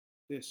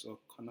this or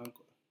can I go?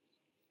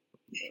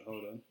 Wait,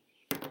 hold on.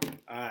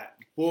 Alright,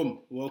 boom.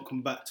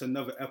 Welcome back to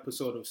another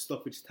episode of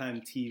Stoppage Time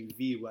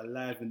TV. We're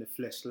live in the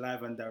flesh,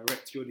 live and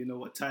direct. You already know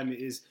what time it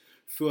is.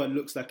 Fuad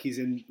looks like he's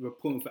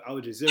reporting for Al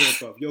Jazeera,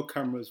 bruv. Your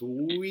camera's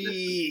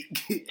weak.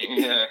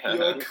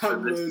 Your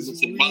camera's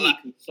weak.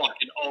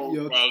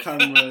 Your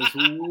camera's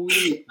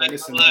weak. But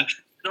listen, man.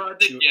 No, I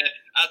did, yeah.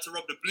 I had to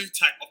rub the blue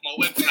tack off my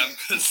webcam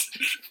because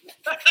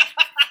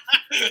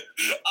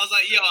I was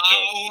like, yo,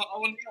 I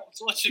want to know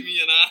what's watching me,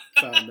 you know.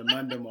 Fam, the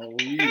man them are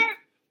weak.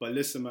 But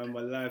listen, man,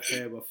 we're live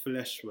here, we're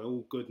flesh, we're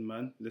all good,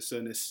 man.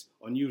 Listen, it's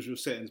unusual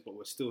settings, but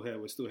we're still here.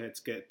 We're still here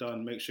to get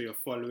done. Make sure you're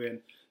following.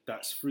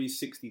 That's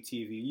 360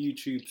 TV,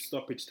 YouTube,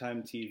 Stoppage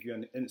Time TV,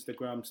 on the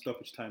Instagram,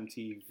 Stoppage Time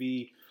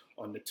TV,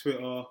 on the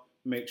Twitter.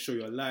 Make sure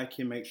you're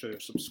liking, make sure you're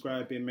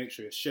subscribing, make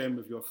sure you're sharing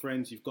with your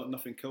friends. You've got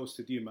nothing else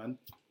to do, man.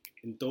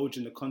 Indulge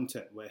in the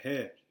content. We're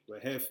here. We're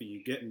here for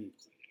you. Get me.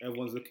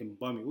 Everyone's looking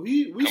bummy.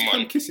 Who's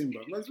come kissing,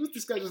 bro? What's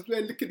this guy just there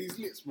licking his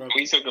lips, bro? What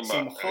are you talking about?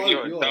 Some hard,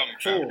 you're a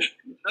whore.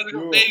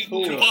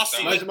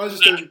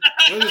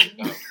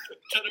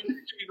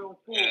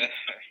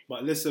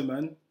 But listen,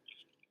 man.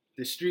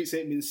 The streets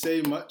ain't been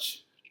saying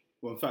much.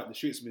 Well, in fact, the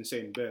streets have been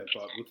saying bare,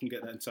 but we can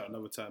get that into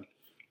another time.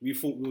 We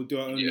thought we'll do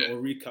our own little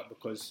recap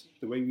because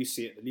the way we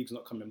see it, the league's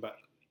not coming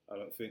back. I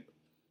don't think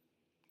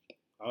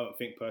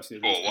personally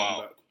the league's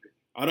coming back.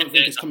 I don't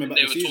think it's coming back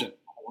this season.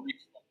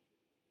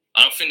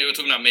 I don't think they were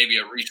talking about maybe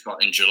a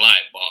restart in July,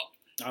 but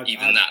that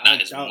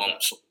is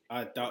months.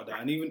 I doubt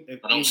that. And even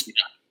if I don't see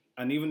that.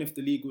 And even if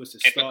the league was to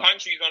if start, the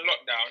country's on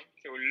lockdown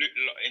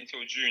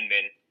until June,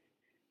 then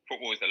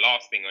football is the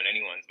last thing on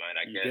anyone's mind,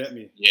 I guess. You get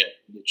me? Yeah,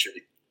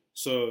 literally.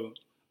 So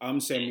I'm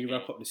saying we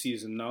wrap up the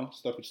season now.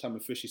 Stoppage Time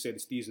officially said the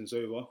season's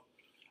over,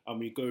 and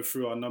we go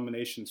through our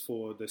nominations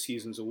for the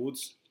season's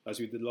awards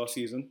as we did last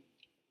season.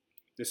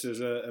 This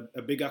is a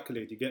big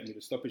accolade. You get me?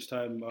 The Stoppage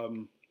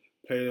Time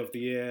Player of the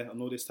Year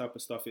and all this type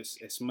of stuff.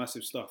 It's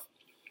massive stuff.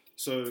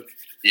 So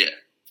yeah,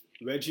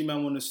 where do you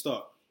man want to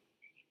start?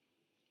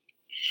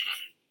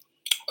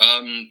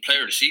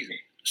 Player of the season.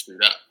 Let's do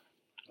that.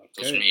 Okay.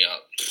 Because me,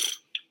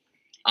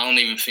 I don't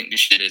even think this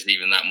shit is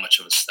even that much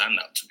of a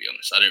standout, to be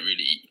honest.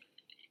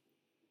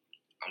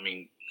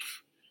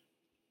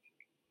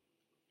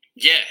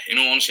 In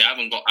all honesty, I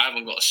haven't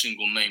got a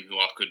single name who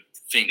I could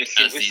think it's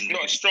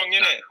not strong,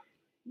 innit?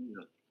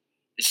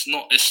 It's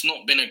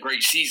not been a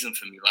great season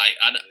for me.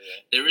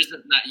 There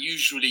isn't that.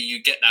 Usually,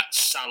 you get that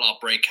Salah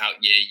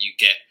breakout year. You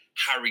get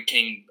Harry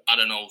Kane. I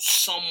don't know,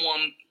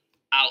 someone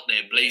out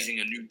there blazing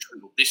a new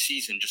trail. This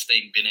season just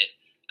ain't been it.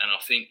 And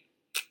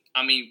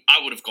I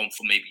would have gone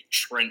for maybe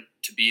Trent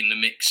to be in the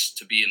mix,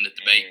 to be in the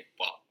debate,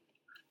 but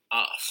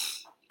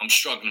I'm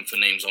struggling for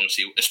names,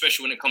 honestly,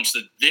 especially when it comes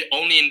to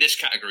only in this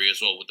category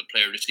as well with the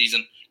player of the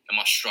season. Am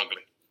I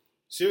struggling?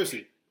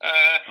 Seriously,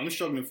 I'm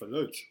struggling for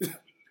loads.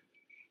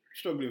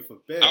 Struggling for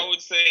bare. I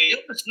would say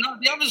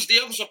the others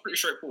are pretty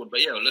straightforward.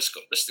 But yeah, let's go.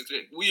 Let's.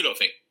 What do you lot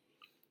think?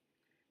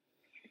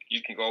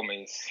 You can go,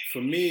 Mace.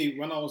 For me,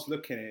 when I was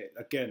looking at it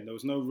again, there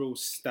was no real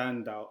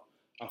standout.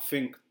 I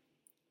think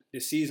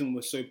the season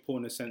was so poor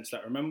in the sense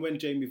that remember when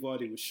Jamie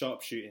Vardy was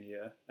sharpshooting,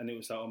 and it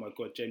was like, oh my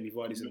god, Jamie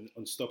Vardy's in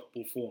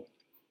unstoppable form,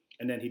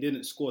 and then he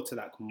didn't score till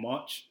like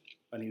March,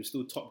 and he was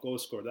still top goal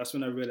scorer. That's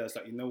when I realised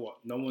that, you know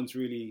what, no one's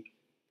really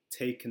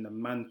taken the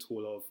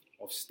mantle of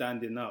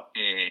standing out.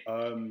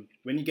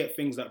 When you get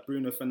things like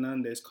Bruno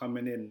Fernandes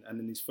coming in and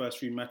in these first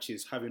 3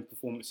 matches having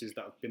performances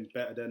that have been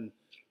better than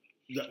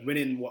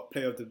winning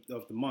player of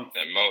the month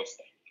than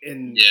most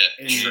in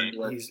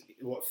his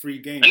 3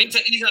 games, and he's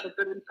had a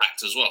good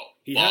impact as well.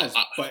 He has,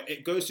 but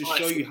it goes to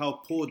show you how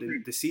poor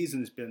the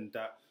season's been.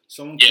 That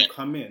someone can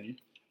come in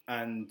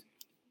and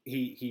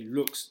he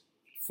looks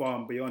far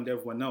and beyond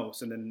everyone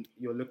else, and then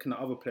you're looking at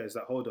other players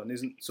that hold on.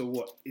 Is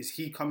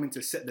he coming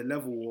to set the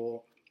level,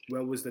 or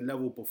where was the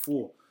level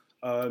before?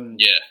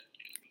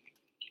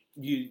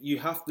 You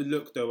have to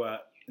look though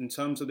at, in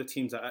terms of the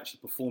teams that are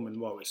actually performing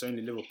well, it's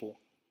only Liverpool.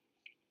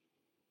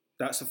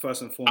 That's the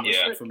first and foremost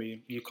for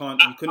me. You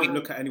couldn't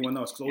look at anyone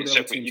else because all the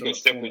other teams. You got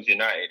Sheffield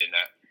United in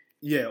that.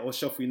 Yeah, or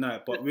Sheffield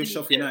United, but with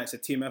Sheffield United, it's a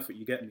team effort.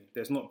 You get me?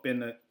 There's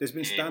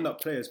been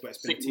stand-up players, but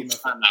it's been a team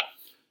effort.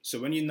 So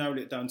when you narrow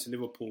it down to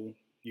Liverpool,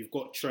 you've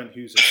got Trent,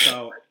 who's a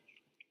shout.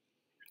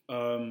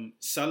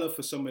 Salah,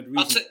 for some reason.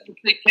 I'd say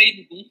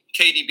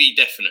KDB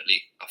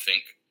definitely. I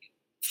think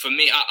for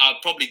me, I'd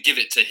probably give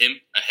it to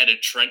him ahead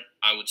of Trent.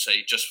 I would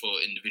say just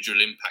for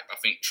individual impact. I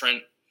think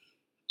Trent,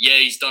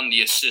 he's done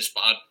the assist,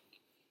 but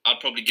I'd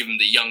probably give him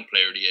the young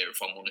player of the year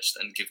if I'm honest,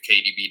 and give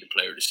KDB the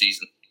player of the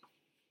season.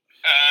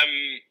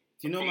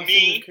 Do you know my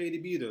thing with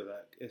KDB though?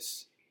 Like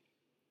it's.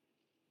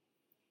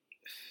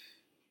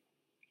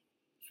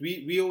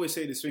 We always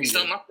say this thing. He's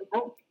done nothing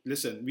wrong.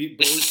 Listen,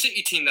 it's the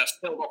City team that's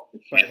held up,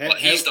 but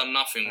he's done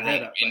nothing wrong.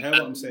 I hear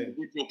what I'm saying.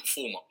 Individual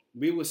performer.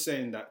 We were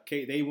saying that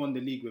they won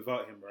the league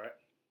without him, right?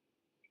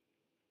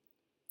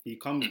 He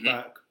comes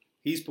back.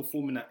 He's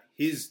performing at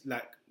his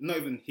not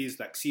even his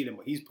ceiling,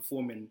 but he's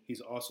performing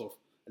his arse off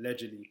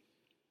allegedly,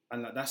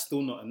 and that's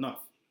still not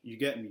enough. You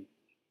get me?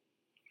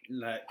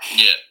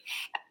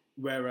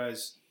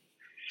 Whereas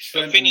The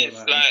Trent, thing on the is, other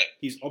hand, like,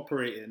 he's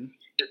operating.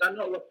 Is that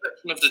not a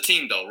reflection of the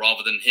team though,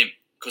 rather than him?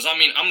 Because I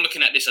mean, I'm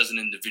looking at this as an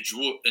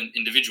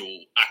individual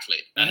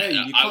accolade. And hey,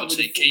 you I can't would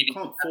really say KD, you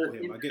can't fault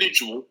him. I get you.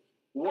 individual,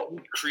 what he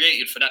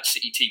created for that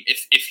City team.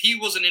 If he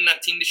wasn't in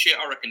that team this year,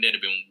 I reckon they'd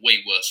have been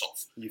way worse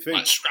off. You think?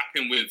 Like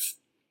scrapping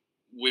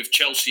with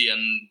Chelsea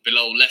and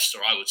below Leicester,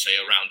 I would say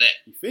around there.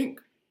 You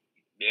think?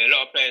 Yeah, a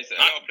lot of players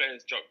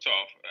dropped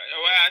off.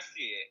 The way I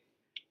see it,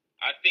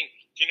 I think,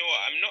 do you know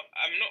what?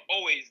 I'm not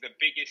always the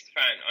biggest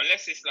fan,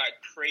 unless it's like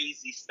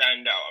crazy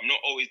standout. I'm not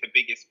always the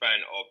biggest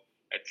fan of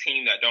a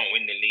team that don't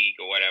win the league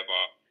or whatever,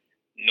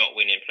 not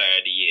winning Player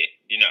of the Year.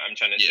 You know what I'm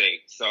trying to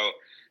say? So,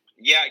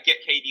 yeah, I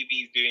get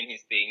KDB's doing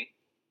his thing.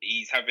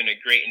 He's having a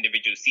great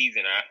individual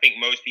season, and I think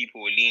most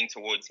people will lean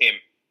towards him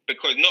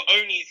because not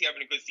only is he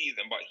having a good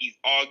season, but he's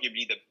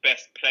arguably the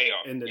best player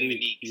in the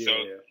league. Yeah, so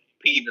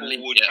people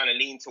would kind of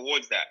lean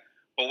towards that.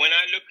 But when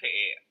I look at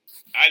it,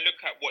 I look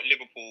at what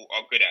Liverpool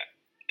are good at.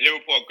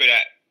 Liverpool are good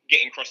at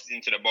getting crosses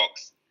into the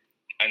box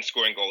and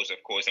scoring goals,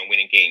 of course, and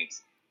winning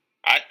games.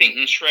 I think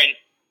Trent,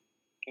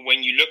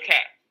 when you look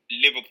at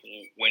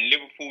Liverpool, when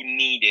Liverpool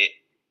need it,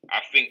 I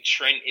think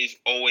Trent is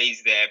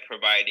always there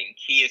providing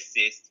key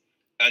assists.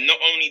 And not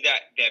only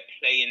that, they're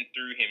playing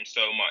through him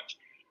so much.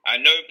 I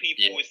know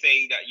people will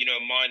say that, you know,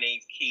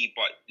 Mane's key,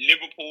 but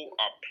Liverpool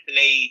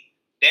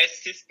their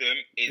system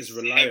is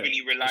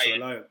heavily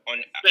reliant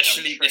on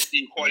especially this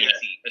season, quality.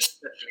 Yeah.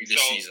 Especially this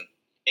season.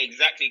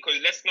 Exactly,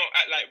 because let's not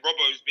act like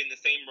Robbo's been the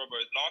same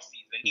Robbo as last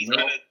season. He's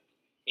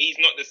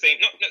not the same.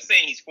 Not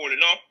saying he's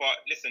fallen off,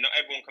 but listen, not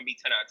everyone can be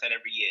 10 out of 10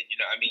 every year.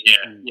 You know what I mean?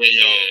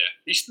 Yeah.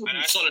 He's still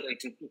been solid and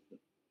consistent.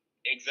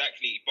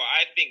 Exactly, but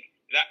I think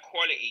that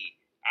quality,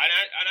 and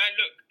I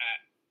look at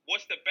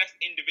what's the best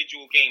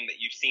individual game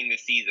that you've seen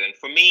this season.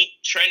 For me,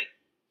 Trent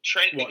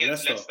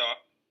against Leicester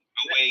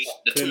away.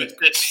 The 2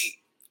 assists.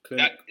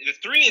 The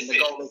 3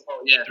 assists.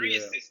 Three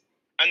assists.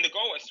 And the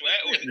goal, I swear,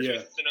 or was it 2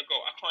 assists and a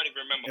goal? I can't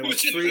even remember. It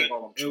was 3.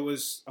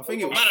 I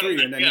think it was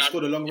 3, and then he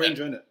scored a long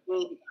ranger, innit?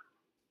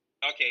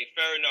 Okay,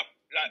 fair enough.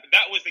 Like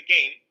that was a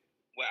game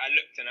where I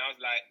looked and I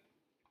was like,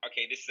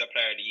 okay, this is a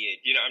Player of the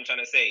Year. Do you know what I'm trying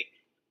to say?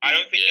 I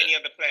don't think any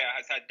other player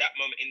has had that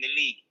moment in the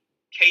league.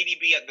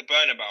 KDB at the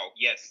Bernabeu,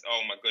 yes.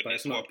 Oh my goodness, but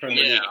it's not what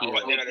Premier League.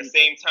 But then at the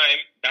same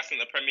time, that's not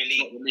the Premier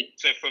League.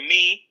 So for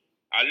me,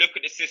 I look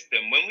at the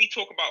system. When we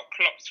talk about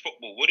Klopp's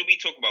football, what do we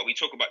talk about? We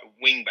talk about the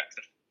wing backs,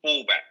 the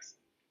full backs.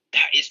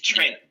 That is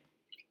Trent.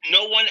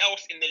 No one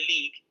else in the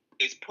league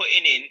is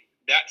putting in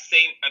that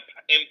same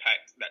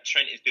impact that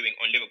Trent is doing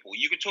on Liverpool.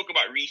 You could talk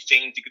about Reece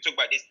James, you could talk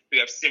about this, who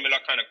have similar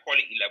kind of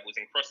quality levels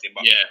in crossing,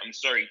 but I'm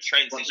sorry,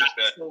 Trent is just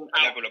a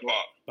level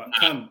apart. But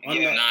Cam, on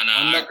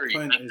that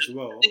point as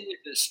well,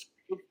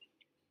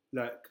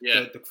 like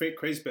the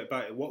crazy bit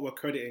about it, what we're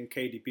crediting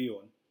KDB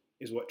on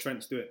is what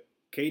Trent's doing.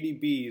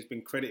 KDB has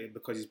been credited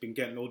because he's been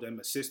getting all them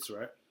assists,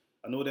 right?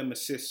 And all them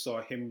assists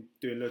are him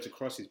doing loads of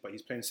crosses, but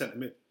he's playing centre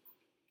mid.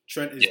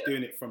 Trent is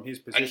doing it from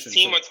his position. And his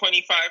team are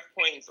 25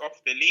 points off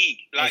the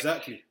league. Like,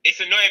 exactly. It's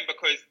annoying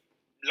because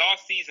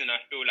last season I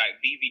feel like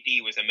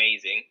VVD was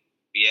amazing,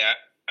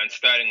 and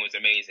Sterling was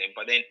amazing.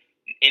 But then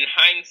in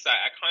hindsight,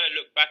 I kind of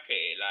look back at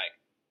it like,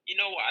 you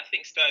know what? I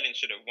think Sterling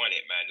should have won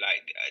it, man.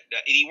 Like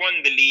he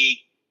won the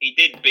league, he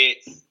did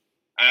bits,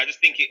 and I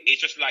just think it's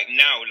just like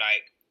now,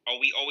 like,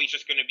 are we always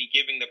just going to be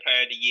giving the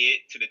Player of the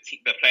Year to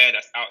the player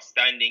that's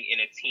outstanding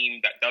in a team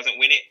that doesn't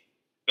win it?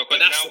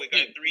 Because now we're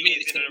going 3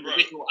 years in a row.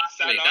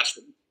 Salah,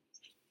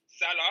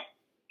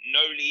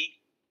 no league.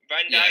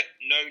 Van Dijk,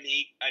 no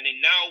league. And then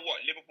now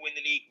what? Liverpool in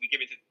the league, we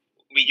give it to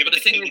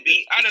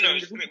KDB. I don't know,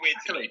 it's a bit weird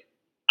to me.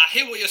 I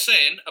hear what you're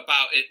saying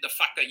about it, the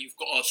fact that you've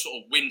got to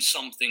sort of win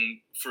something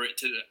for it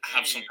to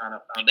have some kind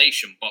of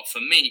foundation. But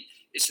for me,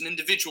 it's an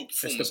individual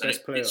performance. It's the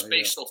best player, it's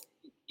based off.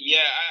 Yeah,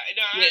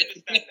 I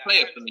understand that.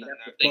 Player for me.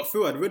 But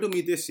Fuad, riddle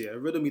me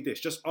this.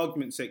 Just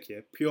argument's sake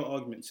here, pure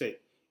argument's sake.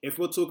 If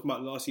we're talking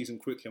about last season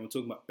quickly and we're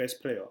talking about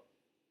best player,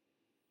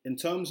 in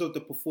terms of the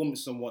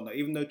performance and whatnot,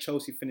 even though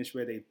Chelsea finished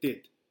where they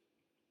did,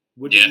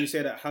 wouldn't you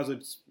say that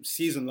Hazard's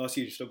season last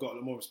season should have got a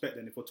lot more respect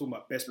than if we're talking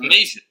about best player?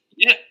 Amazing.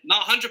 Yeah, no,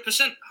 100%.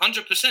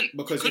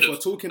 Because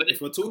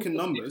if we're talking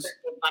numbers,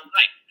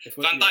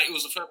 Van Dijk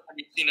was the first time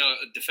you've seen a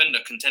defender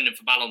contending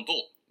for Ballon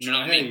d'Or. Do you know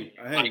what I mean?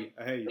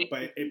 I hear you.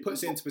 But it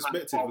puts it into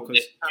perspective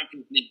because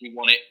Champions League we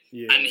won it,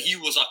 and he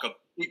was like a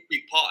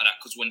big part of that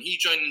because when he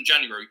joined in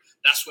January,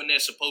 that's when their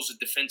supposed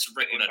defensive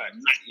record had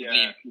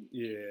massively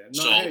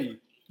improved. I hear you.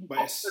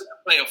 But it's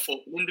a player for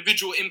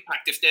individual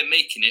impact if they're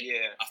making it.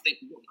 I think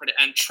you've got credit.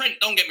 And Trent,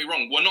 don't get me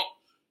wrong,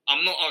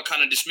 I'm not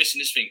kind of dismissing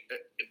this thing.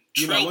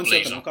 One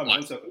second, I'm coming.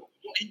 1 second.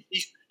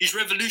 He's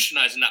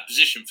revolutionising that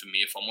position for me,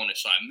 if I'm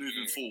honest. Like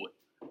moving forward,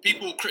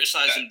 people will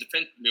criticise him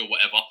defensively or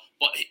whatever,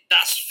 but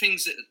that's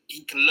things that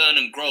he can learn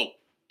and grow.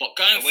 But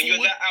going when forward,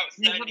 you're that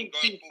outstanding, you haven't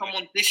seen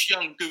someone this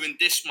young doing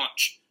this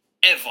much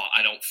ever.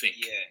 I don't think.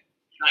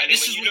 Like, and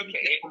this is when you look at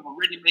it from a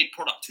ready-made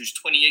product who's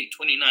 28,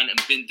 29 and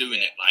been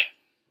doing it. Like.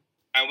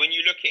 And when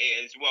you look at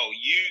it as well,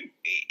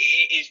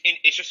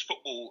 it's just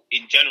football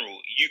in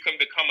general. You can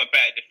become a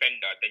better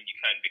defender than you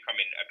can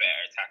becoming a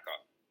better attacker.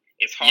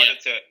 It's harder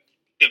to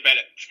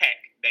develop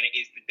tech than it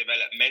is to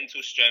develop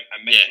mental strength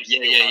and mental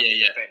skill how to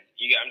defend.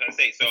 You get what I'm trying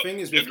to say? So the thing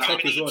is with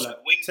tech as well,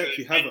 like tech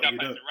you have end it, up you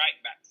don't. as right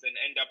backs and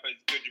end up as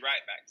good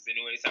right backs and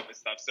all this type of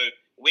stuff. So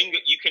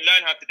you can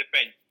learn how to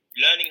defend.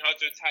 Learning how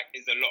to attack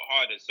is a lot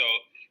harder. So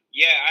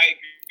yeah, I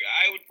agree.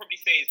 I would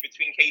probably say it's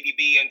between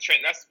KDB and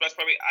Trent. That's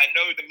probably. I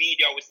know the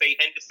media would say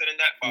Henderson and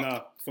that, but Nah,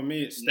 for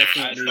me it's at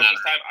definitely.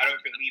 this time, I don't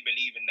think we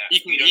believe in that.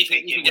 You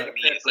can get a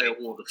fair play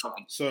award or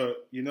something.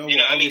 So you know You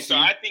know what? what I mean? So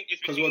Obviously, I think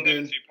it's between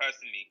them two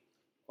personally.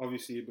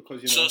 obviously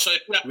because you know So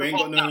if you have we ain't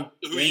to got vote no now,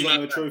 who you no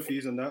man-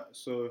 trophies and that.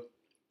 So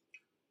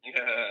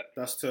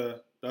that's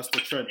the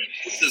Trent.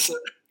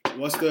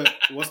 What's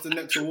the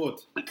next award?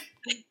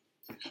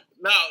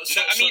 No, No,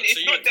 I mean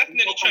it's not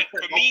definitely Trent.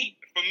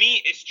 For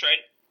me, it's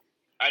Trent.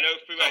 I know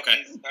throughout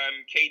Okay. is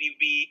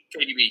KDB.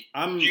 KDB.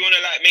 Do you want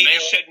to maybe Male.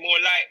 shed more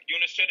light? Do you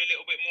want to shed a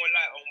little bit more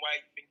light on why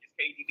you think it's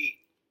KDB?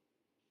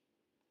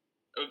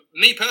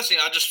 Me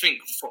personally, I just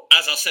think,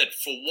 as I said,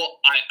 for what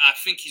I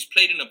think he's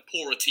played in a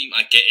poorer team.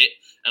 I get it,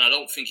 and I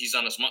don't think he's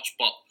done as much.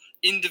 But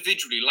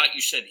individually, like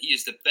you said, he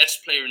is the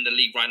best player in the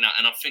league right now,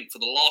 and I think for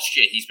the last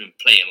year he's been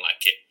playing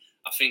like it.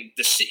 I think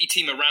the City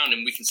team around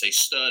him, we can say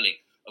Sterling,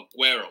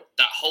 Aguero,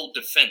 that whole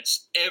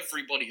defence,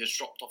 everybody has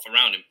dropped off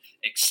around him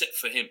except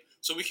for him.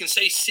 So we can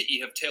say City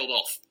have tailed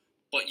off,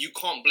 but you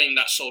can't blame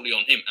that solely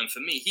on him. And for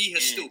me, he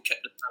has still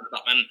kept the standard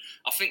up. And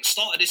I think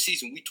start of this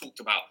season, we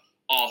talked about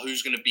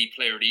who's going to be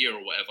player of the year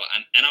or whatever.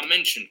 And I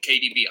mentioned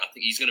KDB. I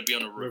think he's going to be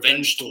on a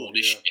revenge tour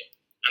this year.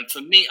 And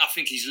for me, I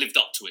think he's lived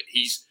up to it.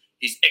 He's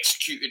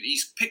executed.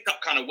 He's picked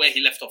up kind of where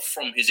he left off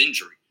from his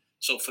injury.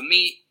 So for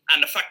me,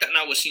 and the fact that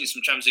now we're seeing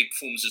some Champions League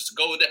performances to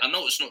go with it, I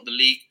know it's not the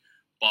league,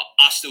 but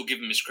I still give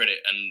him his credit.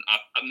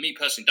 And me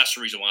personally, that's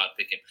the reason why I'd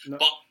pick him. No.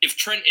 But if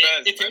Trent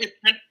is Trent,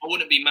 I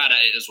wouldn't be mad at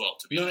it as well,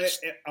 to be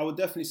honest. I would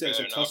definitely say it's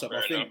a toss-up.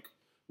 I think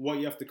what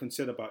you have to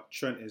consider about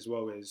Trent as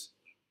well is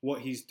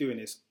what he's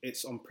doing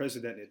it's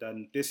unprecedented.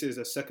 And this is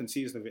a second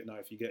season of it now,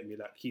 if you get me.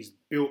 Like, he's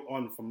built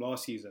on from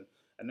last season.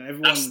 And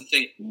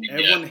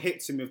everyone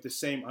hits him with the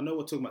same... I know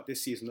we're talking about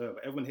this season,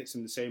 but everyone hits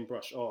him the same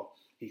brush. Oh,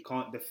 he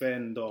can't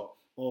defend,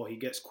 or he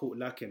gets caught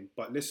lacking.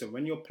 But listen,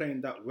 when you're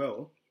playing that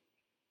well...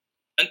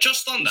 And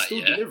just on that,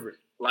 still delivering.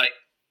 Like,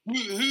 who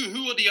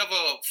are the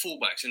other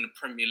fullbacks in the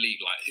Premier League,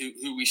 like,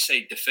 who we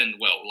say defend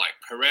well? Like,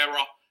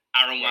 Pereira,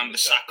 Aaron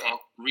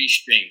Wan-Bissaka,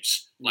 Reece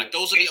James. Like,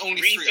 those are the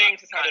only three. Reece James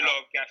has had a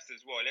lot of gaps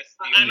as well.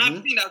 And I've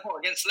seen that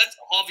against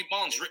Leicester. Harvey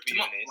Barnes ripped him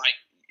up. Like,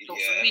 so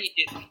for me,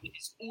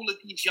 it's all of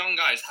these young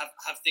guys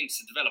have things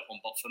to develop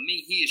on. But for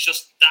me, he is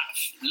just that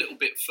little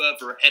bit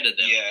further ahead of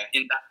them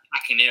in that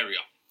attacking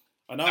area.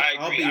 And I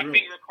agree. I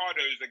think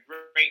Ricardo is a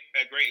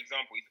great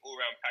example. He's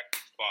all-round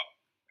package, but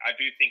I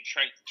do think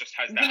Trent just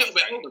has that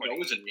outstanding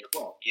quality. Isn't he, as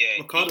well?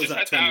 Yeah, Ricardo's he just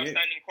has that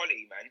outstanding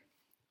quality, man.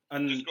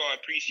 And you just got to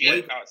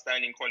appreciate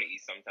outstanding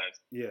qualities sometimes.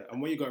 Yeah,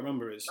 and what you got to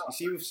remember is, you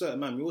see with certain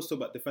man, we always talk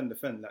about defend.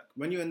 Like,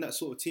 when you're in that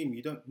sort of team,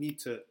 you don't need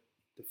to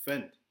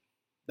defend.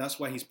 That's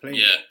why he's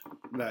playing.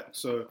 Like,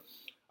 so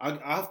I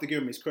have to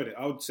give him his credit.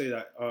 I would say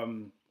that... what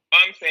I'm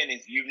saying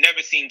is, you've never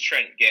seen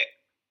Trent get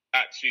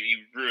absolutely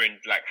ruined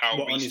like how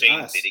Reece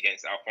James did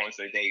against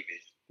Alphonso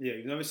Davies. Yeah,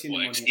 you've never seen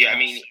him on his ass. I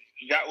mean,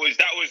 that was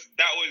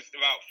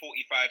about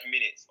 45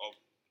 minutes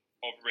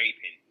of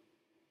raping.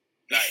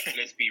 Like,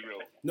 let's be real.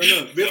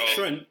 No, with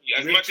Trent.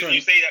 As much as you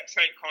say that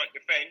Trent can't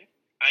defend,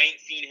 I ain't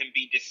seen him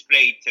be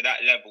displayed to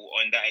that level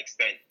on that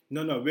extent.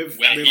 No,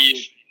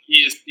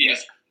 he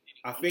is.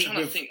 I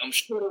think I'm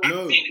sure.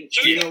 No,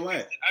 do you know why?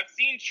 I've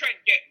seen Trent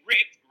get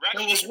ripped.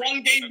 There was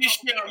one game this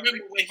year I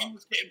remember where he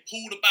was getting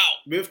pulled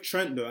about. With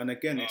Trent though, and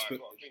again, it's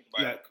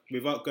like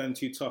without going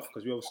too tough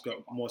because we obviously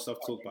got more stuff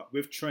to talk about.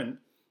 With Trent,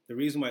 the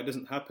reason why it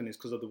doesn't happen is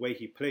because of the way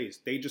he plays.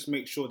 They just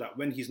make sure that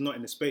when he's not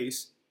in the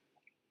space,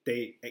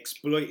 they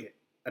exploit it,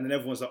 and then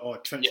everyone's like, "Oh,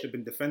 Trent should have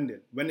been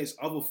defending." When it's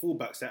other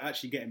fullbacks, they're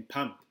actually getting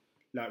pammed.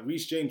 Like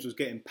Reece James was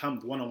getting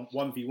pammed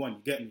 1v1.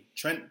 You get me?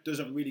 Trent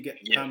doesn't really get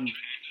pammed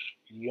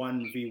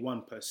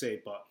 1v1 per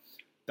se, but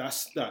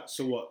that's that.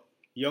 So what?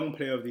 Young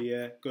Player of the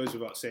Year goes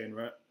without saying,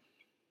 right?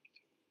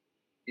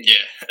 Yeah.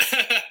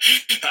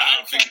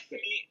 I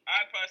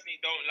personally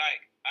don't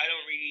like.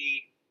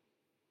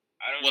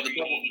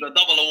 The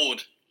double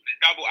award.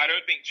 I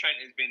don't think Trent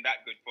has been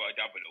that good for a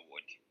double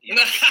award. He's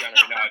not Cristiano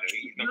Ronaldo.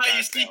 He's not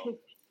Gareth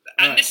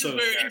And this is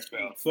where it's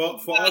for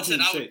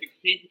argument's sake,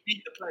 he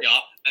beat the player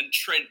and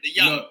Trent the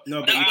young.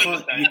 No,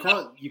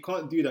 but you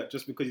can't do that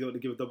just because you don't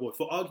want to give a double award.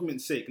 For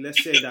argument's sake,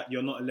 let's say that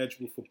you're not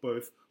eligible for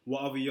both.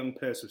 What other young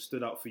players have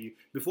stood out for you?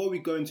 Before we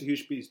go into who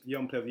should be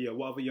Young Player of the Year,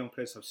 what other young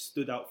players have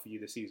stood out for you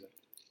this season?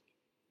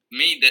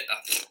 Me,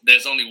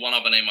 there's only one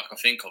other name I can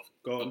think of.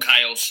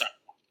 Bukayo Saka.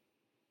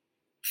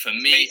 For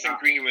me, Mason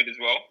Greenwood as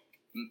well.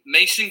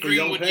 Mason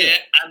Greenwood,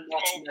 and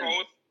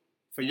Martinelli.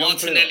 For young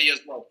Martinelli as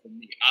well. For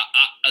me,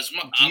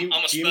 I'm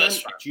a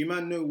Spurs fan. Do you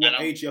man know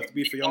what age you have to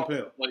be for young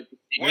player?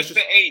 What's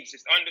the age?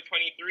 It's under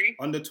 23.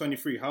 Under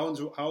 23. How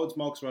old's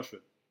Marcus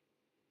Rashford?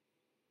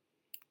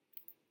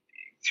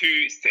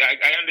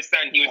 I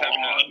understand he was having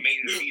an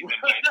amazing season,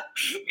 but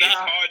it's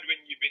hard when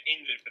you've been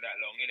injured for that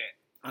long, innit?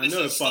 I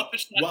know, but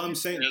what I'm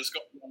saying has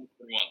got to be under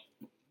 21.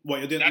 What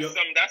you're doing?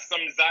 That's some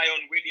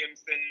Zion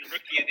Williamson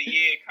Rookie of the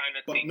Year kind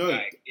of thing. No,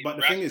 but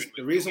the thing is,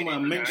 the reason why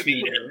I'm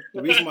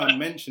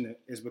mentioning it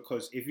is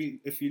because if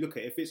you look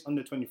at if it's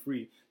under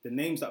 23, the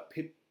names that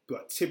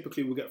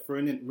typically will get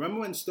thrown in. Remember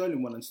when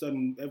Sterling won and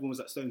everyone was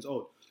like Sterling's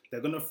old. They're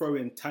gonna throw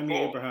in Tammy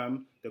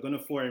Abraham. They're gonna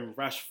throw in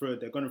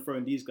Rashford. They're gonna throw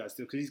in these guys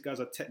because these guys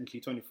are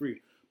technically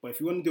 23. But if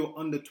you want to do an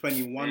under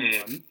 21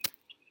 one,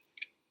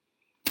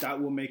 that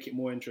will make it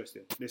more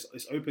interesting.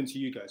 It's open to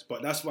you guys.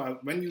 But that's why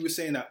when you were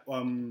saying that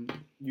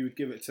you would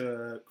give it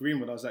to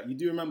Greenwood, I was like, you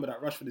do remember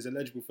that Rashford is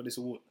eligible for this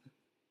award?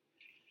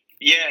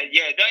 Yeah,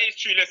 that is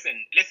true.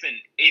 Listen.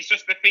 It's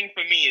just the thing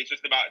for me. It's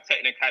just about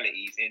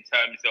technicalities in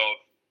terms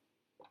of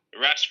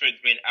Rashford's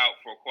been out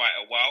for quite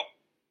a while.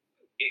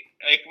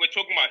 If we're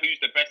talking about who's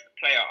the best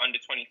player under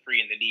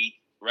 23 in the league,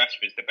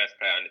 Rashford's the best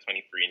player under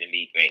 23 in the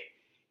league, mate.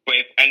 But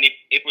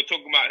if we're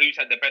talking about who's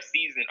had the best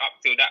season up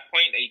till that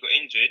point that he got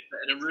injured,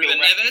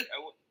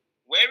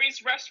 where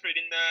is Rashford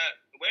in the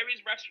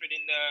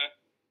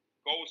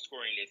goal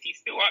scoring list? He's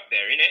still up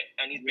there, innit?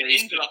 And he's been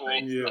injured for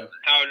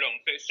how long?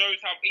 So it shows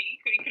how he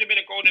could have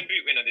been a Golden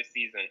Boot winner this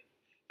season.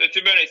 So to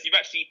be honest,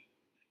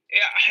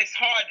 it's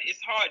hard.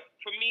 It's hard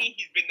for me.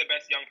 He's been the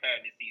best young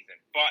player this season.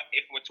 But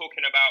if we're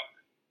talking about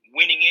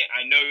winning it,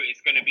 I know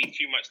it's going to be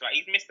too much. Like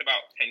he's missed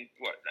about 9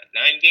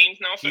 games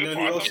now so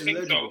far. I don't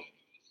think so.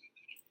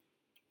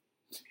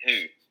 Who?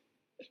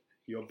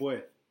 Your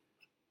boy.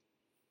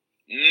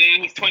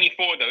 He's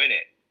 24 though, isn't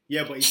it?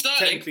 Yeah, but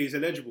technically he's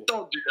eligible.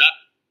 Don't do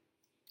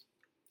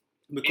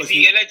that. Because is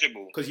he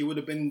eligible? Because he would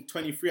have been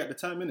 23 at the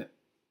time, innit?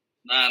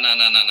 Nah.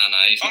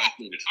 He's not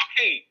good.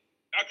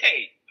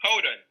 Okay.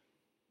 Hold on.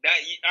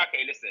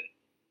 Listen.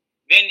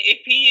 Then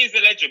if he is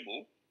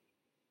eligible,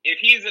 then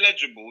he is the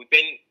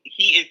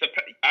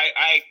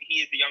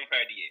young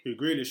player of the year. Who,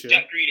 Grealish? Yeah?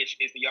 Jack Grealish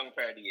is the young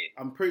player of the year.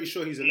 I'm pretty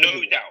sure he's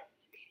eligible. No doubt.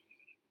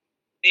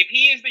 If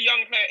he is the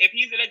young player, if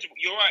he's eligible,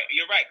 you're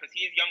right, because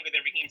he is younger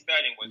than Raheem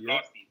Sterling was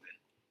last season.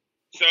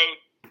 So,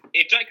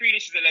 if Jack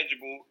Grealish is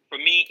eligible, for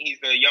me, he's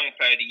the young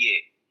player of the year.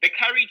 The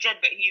carry job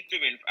that he's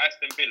doing for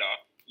Aston Villa,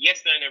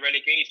 yes, they're in a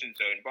relegation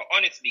zone, but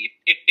honestly,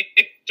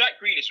 if Jack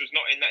Grealish was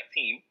not in that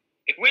team,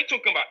 if we're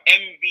talking about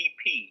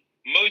MVP,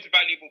 most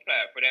valuable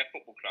player for their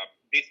football club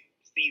this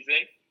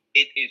season,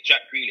 it is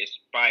Jack Grealish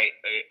by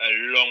a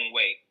long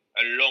way.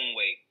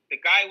 The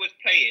guy was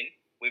playing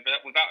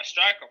without a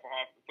striker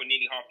for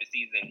nearly half the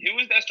season. Who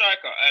was their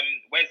striker?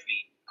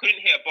 Wesley.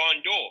 Couldn't hit a barn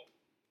door.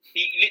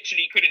 He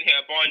literally couldn't hit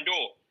a barn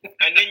door.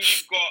 And then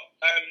you've got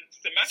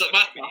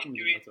Samata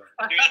doing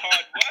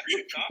hard work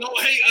and stuff.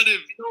 Don't hate on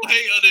him.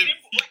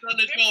 He's done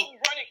the job.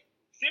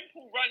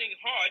 Simple running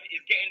hard is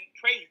getting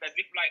praised as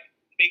if like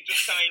they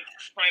just signed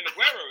Prime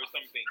Aguero or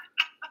something.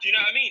 Do you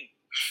know what I mean?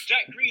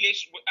 Jack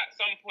Grealish, at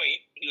some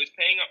point, he was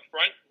playing up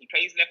front. He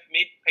plays left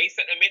mid, plays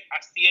centre mid. I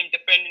see him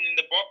defending in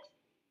the box.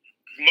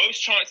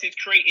 Most chances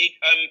created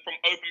from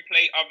open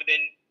play other than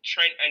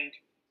Trent and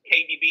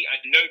KDB, and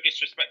no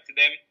disrespect to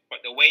them,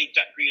 but the way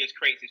Jack Grealish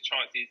creates his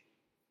chances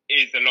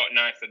is a lot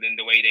nicer than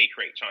the way they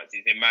create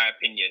chances, in my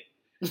opinion.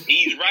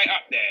 He's right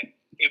up there.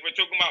 If we're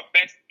talking about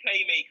best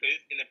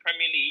playmakers in the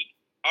Premier League,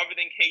 other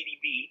than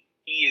KDB,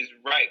 he is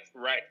right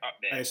up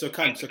there. Hey, so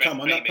Cam,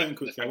 on that point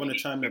quickly, I want to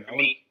chime in.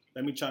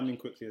 Let me chime in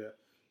quickly there.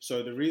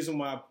 So the reason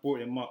why I brought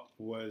him up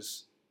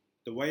was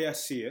the way I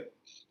see it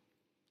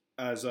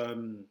as I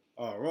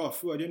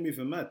didn't move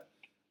him mad.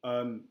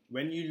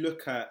 When you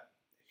look at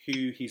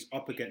who he's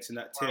up against in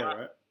that tier,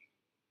 right?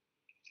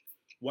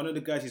 One of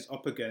the guys he's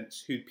up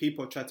against, who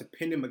people try to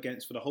pin him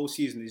against for the whole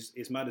season,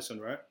 is Maddison,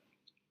 right?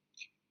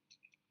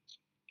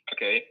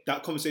 Okay.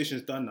 That conversation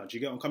is done now. Do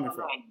you get what I'm coming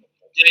from?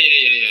 Yeah.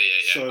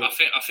 So, I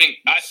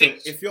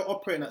think if you're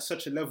operating at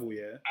such a level,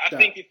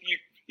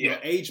 your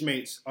age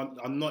mates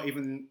are not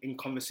even in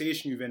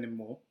conversation with you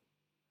anymore,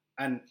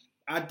 and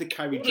add the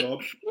carry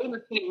job.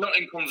 Honestly, not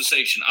in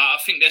conversation. I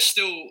think they're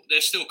still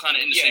kind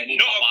of in the same ballpark.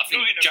 But I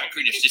think Jack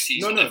Grealish this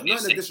season. No, not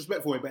in a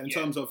disrespectful way, but in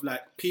terms of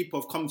like people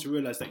have come to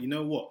realise that, you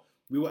know what,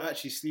 we were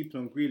actually sleeping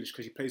on Grealish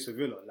because he plays for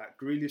Villa. Like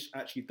Grealish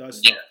actually does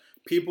stuff.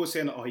 People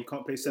saying that he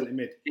can't play centre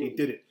mid, he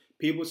did it.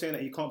 People saying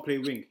that he can't play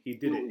wing, he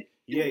did it.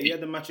 Yeah, he had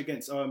the match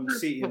against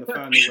City in the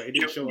final where he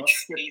didn't show up.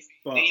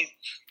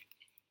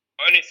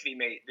 Honestly,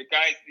 mate, the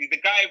guy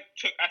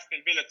took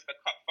Aston Villa to the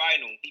cup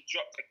final. He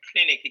dropped a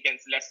clinic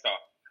against Leicester.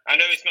 I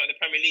know it's not the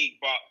Premier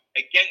League, but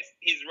against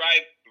his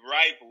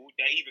rival,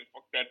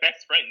 they're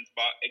best friends,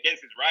 but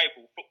against his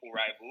football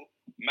rival,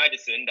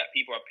 Maddison, that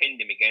people are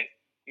pinned him against,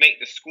 mate,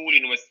 the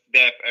schooling was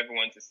there for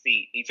everyone to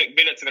see. He took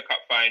Villa to the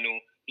cup final.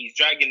 He's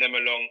dragging them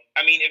along.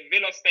 I mean, if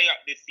Villa stay up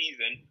this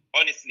season,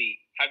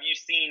 honestly, have you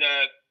seen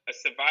a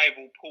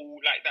survival pool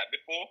like that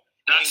before?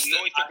 That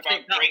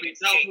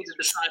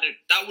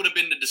would have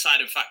been the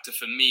deciding factor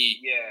for me.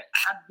 Yeah.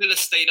 Had Villa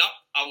stayed up,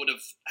 I would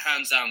have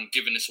hands down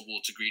given this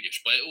award to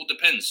Grealish. But it all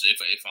depends,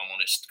 if I'm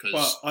honest.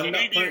 But on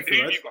that point,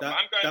 Farad,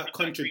 that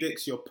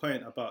contradicts your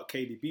point about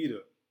KDB,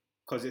 though,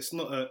 because it's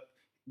not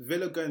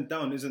Villa going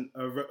down isn't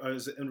a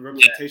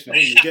representation of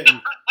him. You get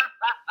me?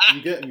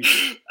 You get me?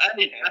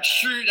 Hey, that's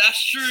true.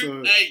 That's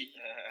true. So- Hey,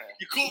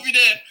 you caught me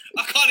there.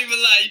 I can't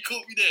even lie. You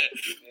caught me there.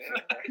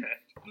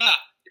 Nah.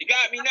 You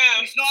got me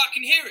now. No, I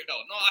can hear it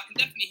though. No, I can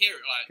definitely hear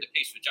it. Like the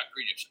case for Jack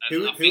Grealish.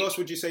 And I Who think else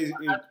would you say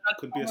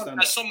could be a as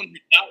standout? someone who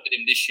doubted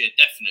him this year,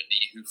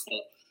 definitely, who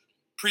thought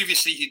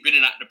previously he'd been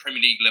in at the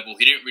Premier League level,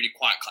 he didn't really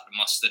quite cut the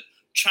mustard.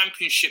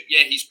 Championship,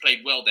 yeah, he's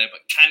played well there,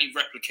 but can he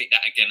replicate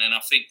that again? And I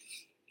think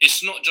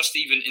it's not just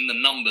even in the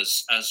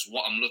numbers as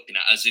what I'm looking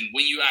at, as in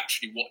when you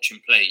actually watch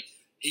him play,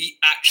 he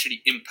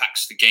actually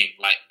impacts the game.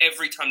 Like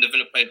every time the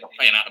Villa players are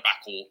playing out the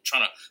back or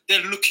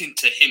they're looking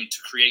to him to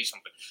create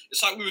something.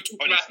 It's like we were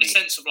talking about the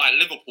sense of like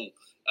Liverpool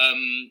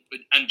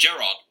and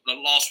Gerrard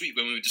last week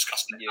when we were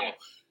discussing it. Yeah.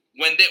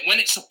 When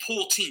it's a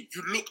poor team,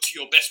 you look to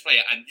your best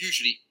player and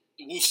usually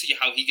we'll see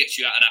how he gets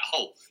you out of that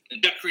hole.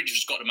 And Jack Grealish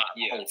has got them out of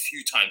the hole a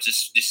few times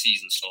this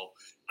season. So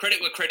credit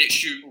where credit's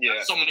due.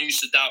 Yeah. Someone who used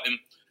to doubt him,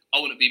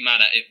 I wouldn't be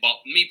mad at it. But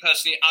me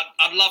personally,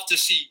 I'd love to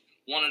see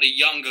one of the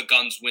younger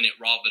guns win it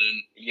rather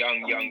than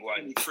young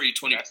ones. 23,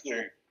 24. That's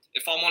true.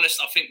 If I'm honest,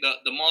 I think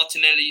the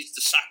Martinellis,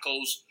 the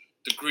Sackos,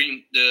 the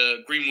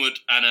Greenwood,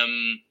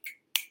 and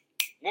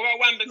What about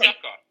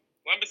Wan-Bissaka?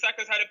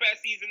 Wan-Bissaka's had a better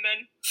season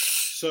then.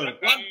 So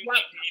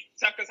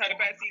Saka's had a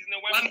better season than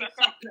Wan-Bissaka.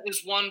 Wan-Bissaka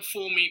is one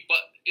for me, but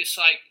it's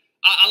like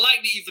I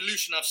like the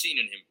evolution I've seen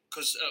in him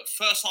because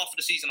first half of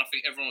the season I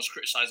think everyone was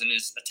criticising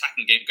his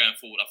attacking game going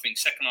forward. I think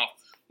second half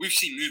we've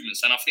seen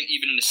movements, and I think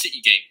even in the City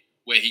game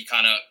where he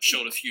kind of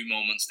showed a few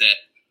moments there.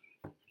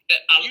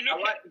 I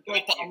like the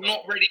goal, but I'm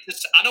not ready to.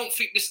 I don't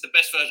think this is the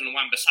best version of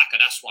Wan-Bissaka.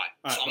 That's why.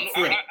 Alright, So I'm but not.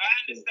 Fred, I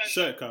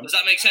understand. Does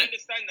that make I sense?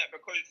 understand that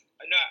because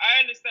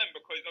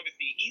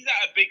obviously he's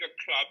at a bigger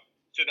club,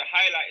 so the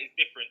highlight is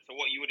different to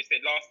what you would have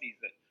said last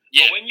season.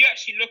 Yeah. But when you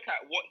actually look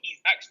at what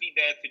he's actually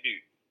there to do,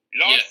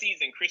 last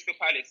season Crystal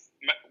Palace,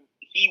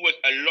 he was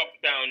a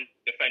lockdown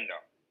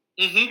defender.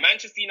 Mm-hmm.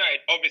 Manchester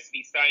United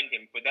obviously signed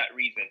him for that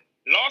reason.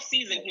 Last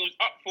season, he was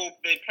up for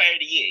the Player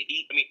of the Year.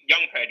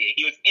 Young Player of the Year.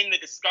 He was in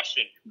the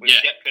discussion with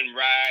Declan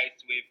Rice,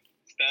 with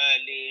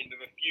Sterling,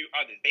 with a few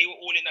others. They were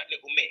all in that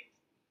little mix.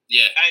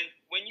 Yeah. And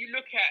when you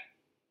look at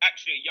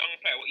actually a young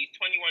player, he's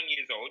 21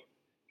 years old,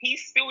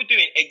 he's still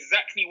doing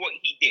exactly what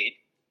he did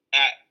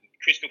at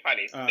Crystal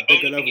Palace. The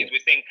only thing is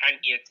we're saying,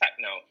 can he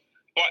attack now?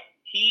 But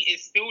he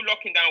is still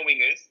locking down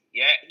wingers.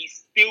 Yeah,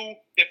 he's still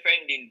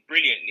defending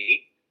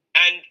brilliantly.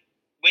 And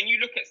when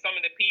you look at some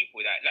of the people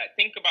that, like,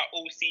 think about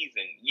all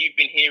season, you've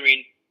been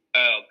hearing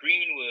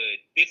Greenwood,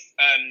 this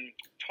that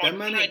Todd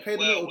man ain't played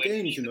a lot of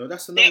games, you know.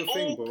 That's another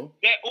thing, bro.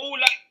 They're all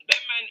like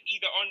that man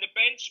either on the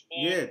bench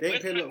or they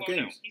ain't played a lot of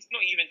games. He's not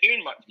even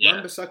doing much.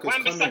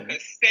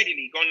 Wan-Bissaka's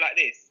steadily gone like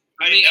this.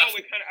 And now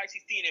we're kind of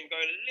actually seeing him go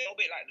a little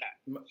bit like that.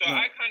 So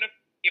I kind of,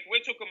 if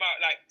we're talking about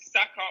like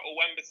Saka or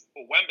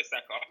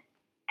Wan-Bissaka,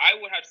 I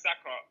would have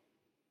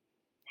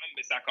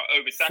Wan-Bissaka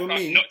over Saka.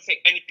 Me, not take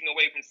anything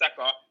away from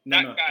Saka.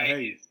 That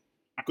guy is.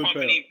 I can't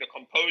believe the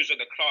composure,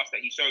 the class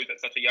that he shows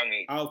at such a young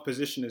age. Out of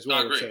position as well,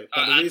 I would say.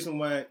 But the reason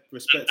why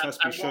respect has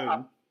to be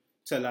shown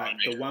to like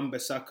the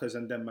Wan-Bissakas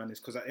and them, man, is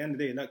because at the end of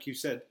the day, like you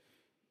said,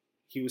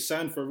 he was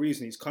signed for a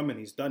reason. He's coming.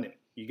 He's done it.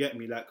 You get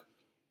me? Like,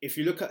 if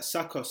you look at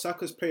Saka,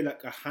 Saka's played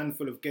like a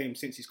handful of games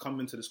since he's come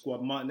into the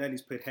squad.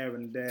 Martinelli's played here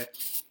and there.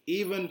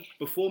 Even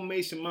before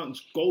Mason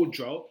Mount's goal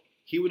drought,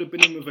 he would have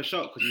been in with a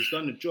shout because he's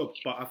done the job.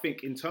 But I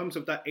think in terms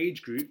of that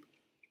age group,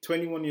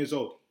 21 years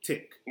old,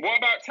 tick. What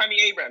about Tammy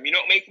Abraham? You're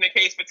not making a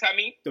case for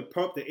Tammy?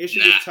 The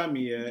issue with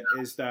Tammy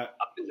is that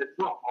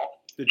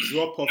the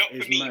drop-off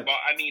is me, mad. But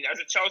I mean, as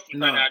a Chelsea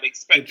fan, I'd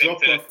expect them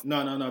to...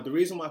 No. The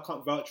reason why I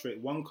can't vouch for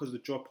it, one, because the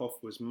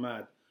drop-off was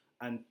mad.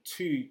 And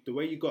two, the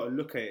way you got to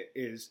look at it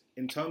is,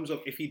 in terms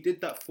of, if he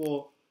did that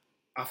for...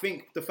 I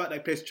think the fact that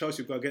he plays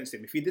Chelsea would go against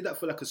him. If he did that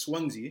for like a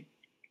Swansea,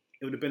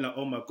 it would have been like,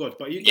 oh my God.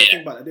 But you got to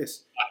think about it like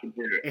this.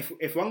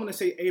 If I'm going to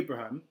say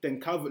Abraham, then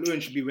Calvert-Lewin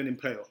should be winning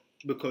player.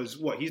 Because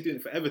he's doing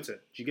it for Everton.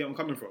 Do you get where I'm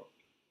coming from?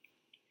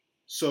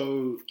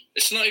 So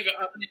it's not even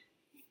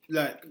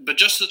but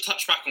just to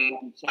touch back on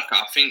Wan-Bissaka,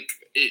 I think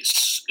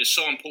it's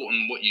so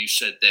important what you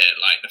said there.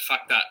 Like the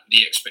fact that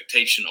the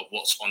expectation of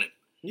what's on him.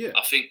 Yeah.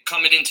 I think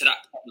coming into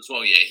that as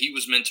well, he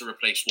was meant to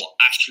replace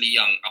Ashley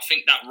Young. I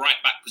think that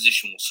right back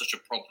position was such a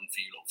problem for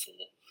you lot for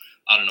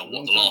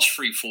the last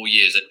 3-4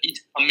 years. And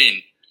he's come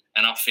in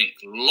and I think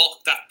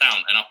locked that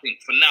down. And I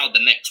think for now the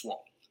next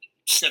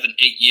 7-8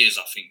 years,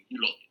 I think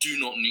you lot do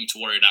not need to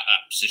worry about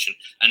that position.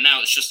 And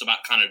now it's just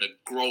about kind of the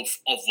growth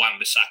of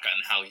Wan-Bissaka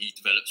and how he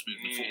develops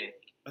moving forward.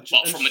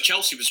 But from a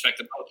Chelsea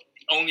perspective,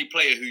 the only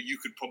player who you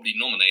could probably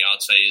nominate,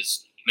 I'd say,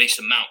 is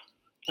Mason Mount.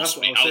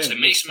 Possibly. I would say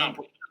Mason Mount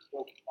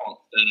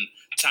than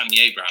Tammy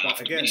Abraham.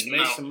 But again,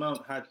 Mason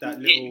Mount had that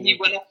little... He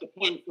went off the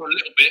point for a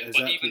little bit,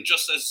 but even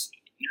just as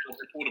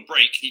before the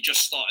break, he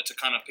just started to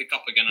kind of pick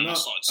up again, and I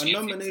started seeing... A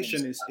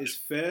nomination is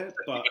fair,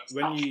 but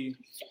when you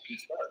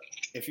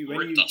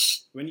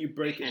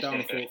break it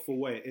down for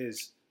what it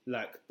is,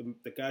 like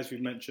the guys we've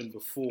mentioned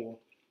before,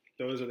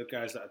 those are the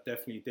guys that are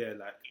definitely there.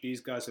 Like, these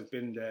guys have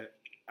been there.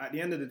 At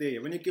the end of the day,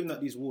 when you're giving out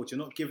these awards, you're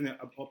not giving it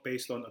up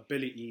based on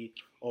ability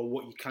or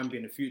what you can be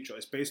in the future.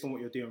 It's based on what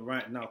you're doing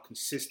right now,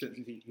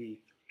 consistently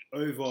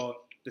over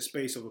the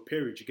space of a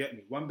period. You get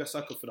me?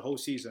 Wan-Bissaka for the whole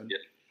season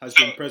has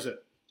So- been present.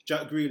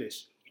 Jack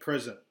Grealish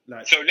present.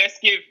 Like So let's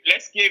give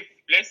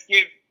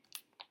Huri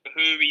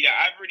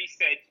that. I've already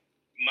said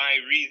my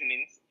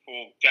reasonings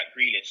for Jack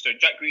Grealish. So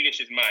Jack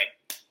Grealish is mine.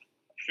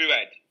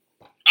 Fuad.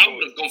 I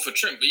would have gone for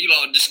Trent, but you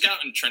lot are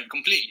discounting Trent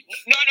completely.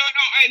 No.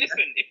 Hey,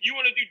 listen. If you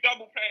want to do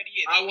double player of the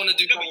year, I want to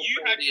do no, double but you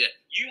player of the year.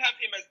 have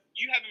him as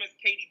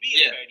KDB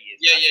Yeah. as player of the year.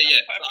 Yeah.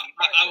 That's perfectly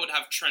I fine. would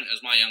have Trent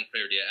as my young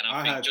player of the year, and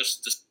I think had-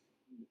 just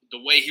the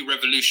way he is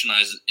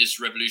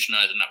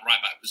revolutionising that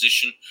right back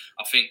position.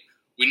 I think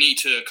we need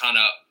to kind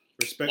of,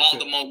 respect while it.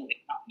 the moment is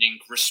happening,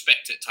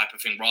 respect it type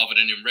of thing rather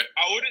than in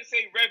I wouldn't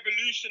say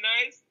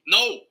revolutionise,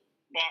 No,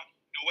 but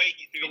the way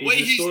he's doing the it. way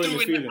he's restoring the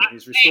doing feeling. it.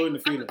 He's restoring the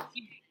feeling.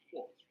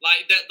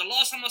 Like the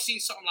last time I seen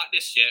something like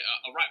this,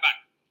 a right back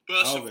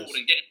bursting Alves. forward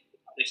and getting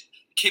like this,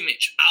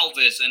 Kimmich,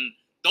 Alves, and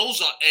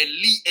those are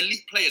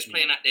elite players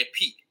playing at their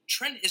peak.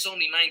 Trent is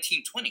only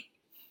 19, 20.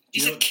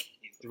 He's You a know, kid.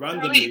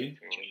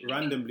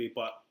 randomly,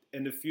 but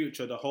in the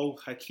future, the whole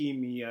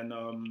Hakimi and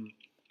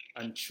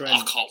I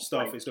Trent can't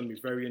stuff wait. is going to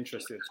be very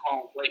interesting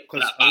Can't wait for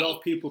because that a battle. lot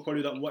of people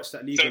probably don't watch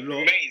that league So, a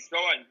lot. Maze, go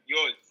on.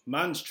 Yours.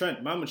 Man was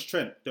Trent.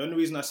 The only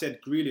reason I said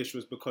Grealish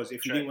was because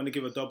if you Trent. didn't want to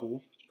give a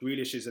double,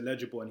 Grealish is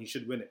eligible and he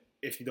should win it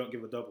if you don't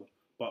give a double.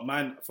 But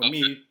man, for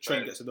me,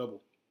 Trent Right. gets a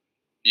double.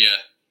 Yeah.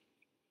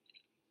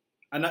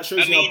 And that shows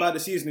I you how mean- bad the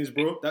season is,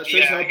 bro. That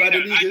shows you how bad the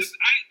league is.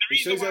 It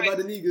shows you how bad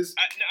the league is.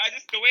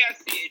 The way I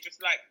see it, it's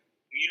just like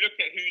you look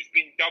at who's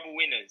been double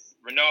winners: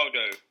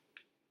 Ronaldo,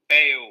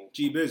 Bale,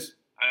 G-Biz.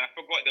 and I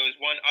forgot there was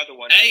one other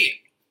one.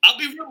 Hey, I'll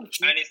be real with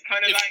you. and it's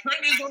kind of If like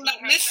Trent is on that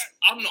has list,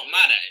 I'm not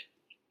mad at it.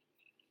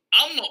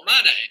 I'm not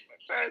mad at it.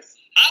 First,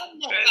 I'm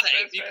not Fair, mad at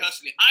fair, it, me fair.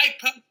 personally. I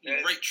personally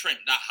Fair. rate Trent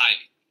that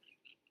highly.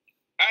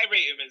 I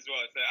rate him as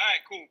well. So, all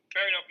right, cool,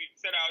 fair enough. You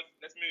said out.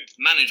 Let's move.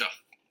 Manager.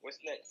 What's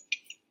next?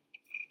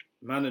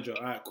 Manager.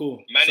 All right,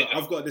 cool. Manager. So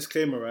I've got a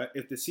disclaimer, right?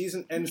 If the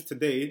season ends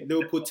today,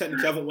 Liverpool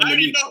technically haven't I won the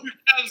already league. know who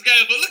Cam's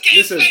going for. Look at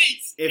Listen,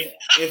 his face.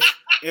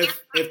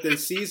 if the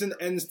season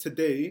ends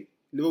today,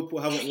 Liverpool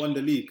haven't won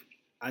the league,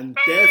 and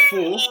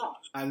therefore,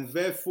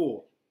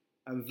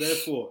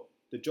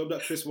 the job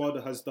that Chris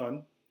Wilder has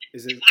done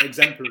is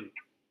exemplary.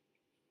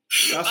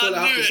 That's all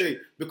I have to say.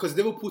 Because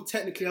Liverpool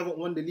technically haven't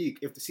won the league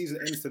if the season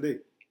ends today.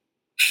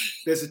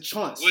 There's a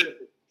chance.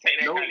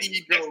 Technically, No let's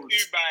egos. do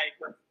by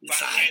where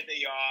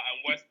they are and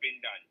what's been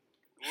done.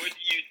 What do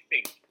you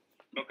think?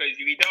 Because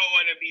we don't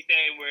want to be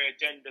saying we're a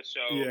gender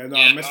show. Yeah, no,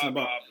 Yeah, I'm messing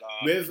blah, about. blah,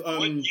 blah. With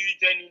What do you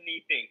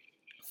genuinely think?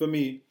 For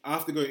me, I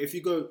have to go. If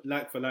you go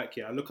like for like,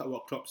 I look at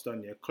what Klopp's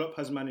done. Klopp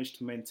has managed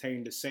to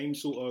maintain the same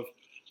sort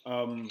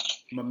of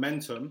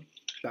momentum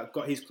that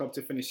got his club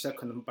to finish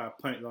second by a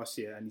point last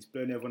year, and he's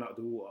blown everyone out of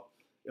the water.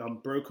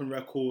 Broken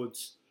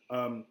records.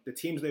 The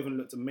teams even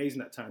looked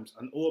amazing at times,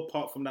 and all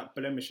apart from that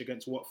blemish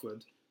against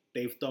Watford,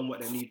 they've done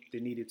what they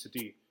needed to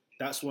do.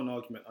 That's one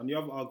argument. On the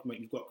other argument,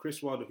 you've got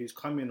Chris Wilder, who's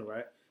come in,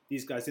 right?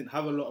 These guys didn't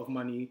have a lot of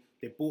money.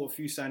 They bought a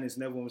few signings,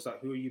 and everyone was like,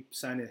 "Who are you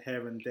signing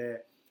here and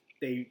there?"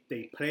 They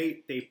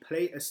play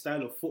a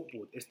style of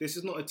football. This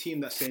is not a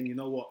team that's saying, you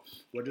know what,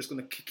 we're just going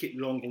to kick it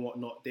long and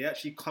whatnot. They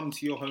actually come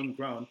to your home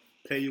ground,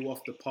 play you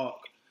off the park.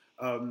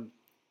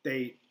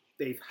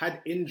 They've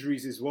had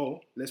injuries as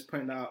well. Let's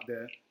point that out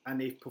there, and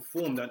they've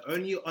performed. And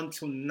only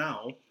until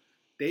now,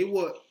 they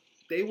were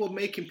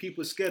making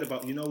people scared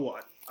about. You know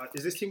what?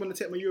 Is this team going to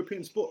take my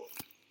European spot?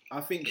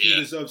 I think he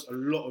deserves a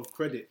lot of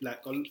credit. Like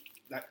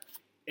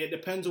it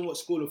depends on what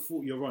school of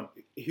thought you're on.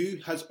 Who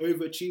has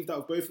overachieved out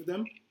of both of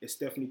them? It's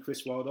definitely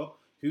Chris Wilder.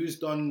 Who's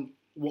done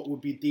what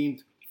would be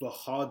deemed the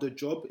harder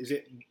job? Is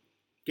it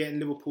getting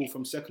Liverpool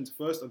from second to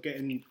first, or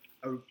getting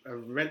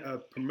a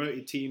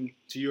promoted team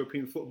to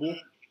European football?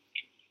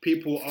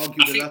 People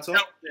argue the latter.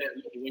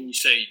 When you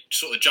say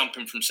sort of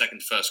jumping from second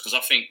to first, because I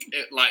think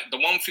the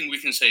one thing we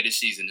can say this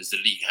season is the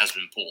league has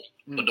been poor,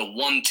 but the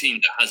one team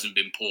that hasn't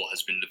been poor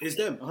has been Liverpool. It's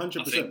them,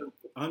 100%.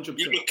 100%.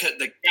 You look at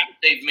the gap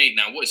they've made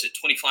now. What is it,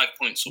 25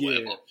 points or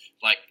whatever?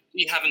 Like,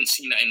 we haven't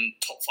seen that in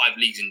top 5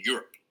 leagues in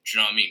Europe. Do you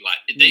know what I mean?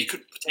 Like, they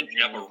could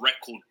potentially have a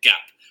record gap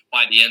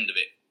by the end of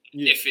it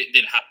if it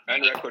did happen.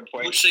 And record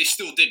points. Which they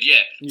still did,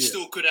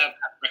 still could have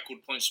had record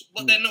points.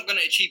 But they're not going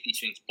to achieve these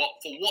things. But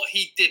for what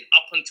he did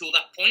up until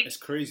that point... It's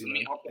crazy,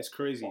 man. It's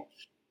crazy.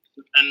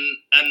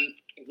 And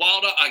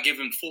Wilder, I give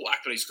him full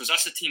accolades because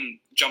that's a team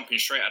jumping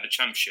straight out of the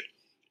Championship.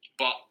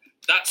 But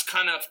that's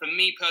kind of, for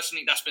me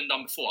personally, that's been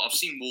done before. I've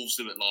seen Wolves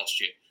do it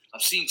last year.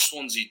 I've seen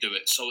Swansea do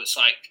it. So it's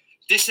like,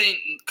 this ain't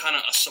kind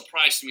of a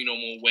surprise to me no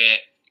more where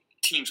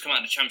teams come out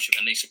of the Championship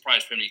and they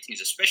surprise Premier League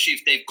teams, especially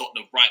if they've got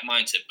the right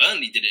mindset.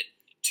 Burnley did it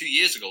 2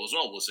 years ago as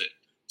well, was it?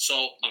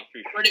 So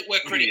credit where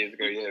credit. 2 years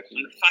ago, yeah.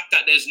 And the fact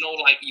that there's no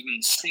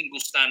even single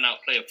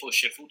standout player for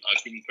Sheffield, I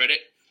give you credit.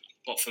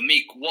 But for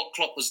me, what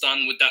Klopp has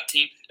done with that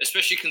team,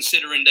 especially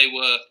considering they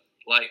were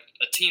like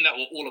a team that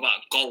were all about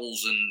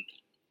goals and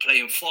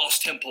playing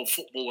fast tempo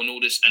football and all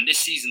this, and this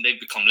season they've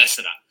become less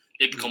of that.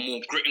 They've become more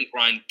grit and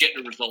grind, get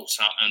the results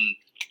out, and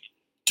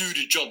do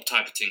the job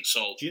type of thing.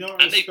 So, do you know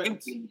what I and they've been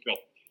respect? doing the job.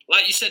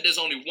 like you said, there's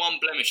only one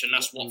blemish, and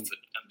that's Watford.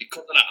 And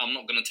because of that, I'm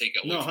not going to take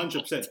it away. No,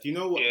 100%. Do you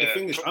know what the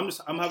thing is?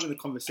 I'm having a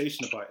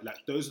conversation about it.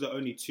 Like, those are the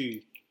only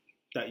two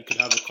that you could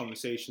have a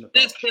conversation about.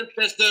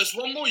 There's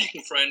one more you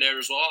can throw in there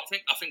as well.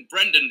 I think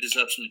Brendan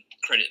deserves some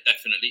credit,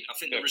 definitely. I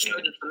think the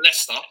resurgence for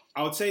Leicester.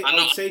 I would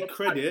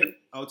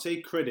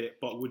say credit,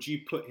 but would you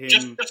put him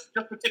just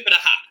the tip of the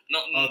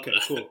hat? Okay,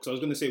 cool. Because I was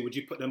going to say, would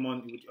you put them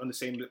on the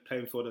same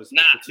playing field as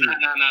the two?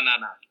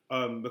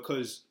 Nah.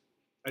 Because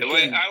again, the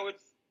way I would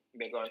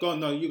go on.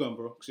 No, you go on,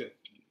 bro.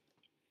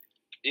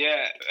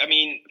 Yeah, I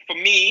mean, for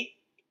me,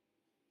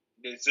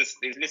 there's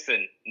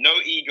listen, no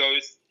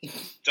egos,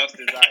 just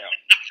desire.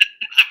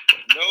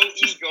 No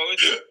egos.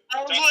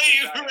 I was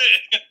waiting for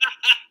it.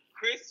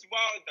 Chris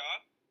Wilder,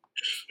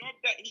 the job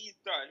that he's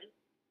done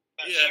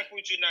at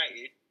Sheffield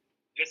United,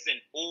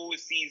 listen, all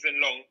season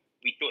long,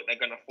 we thought they're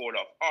going to fall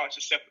off. Oh, it's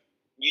just Sheffield.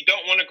 You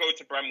don't want to go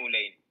to Bramall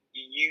Lane.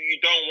 You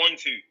don't want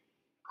to.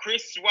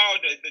 Chris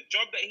Wilder, the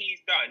job that he's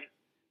done,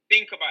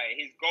 think about it.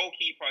 His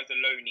goalkeeper is a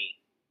loanee.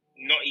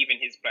 Not even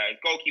his player.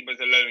 His goalkeeper is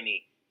a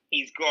loanee.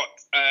 He's got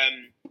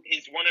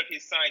one of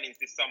his signings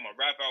this summer,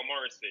 Ravel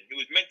Morrison, who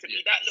was meant to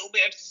be that little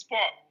bit of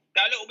spark,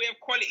 that little bit of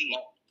quality.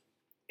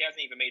 He hasn't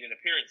even made an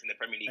appearance in the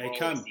Premier League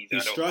this season.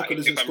 His striker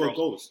doesn't score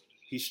goals.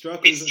 His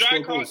striker,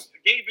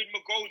 David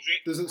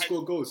McGoldrick, doesn't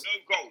score goals. No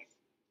goals.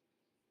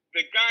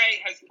 The guy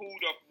has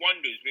pulled off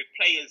wonders with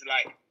players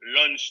like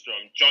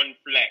Lundstrom, John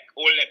Fleck.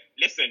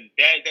 Listen,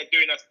 they're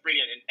doing us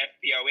brilliant in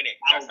FPL, innit?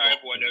 That's how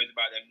everyone knows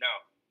about them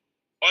now.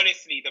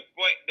 Honestly, the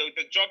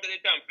job that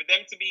they've done, for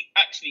them to be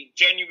actually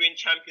genuine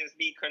Champions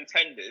League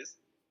contenders,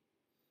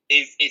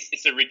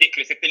 it's a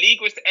ridiculous. If the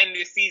league was to end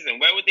this season,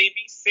 where would they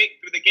be?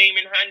 Sixth with a game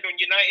in hand on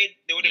United?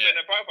 They would have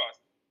been above us.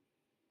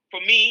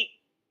 For me,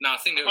 I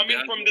think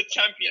coming from the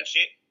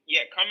Championship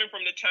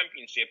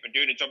and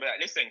doing a job like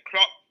that. Listen,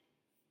 Klopp,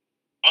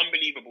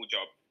 unbelievable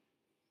job,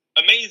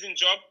 amazing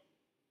job.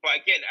 But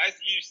again, as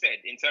you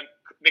said, in terms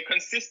the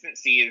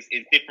consistency is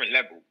different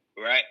level,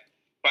 right?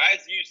 But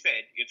as you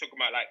said, you're talking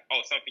about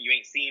something you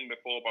ain't seen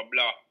before, blah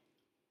blah.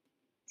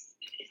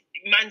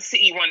 Man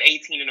City won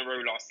 18 in a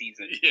row last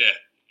season. Yeah.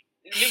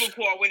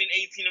 Liverpool are winning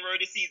 18 in a row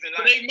this season.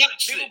 But they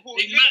matched Liverpool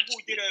did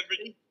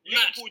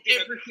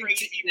a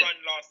crazy run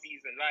last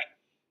season.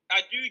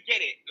 I do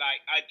get it.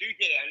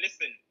 And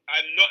listen,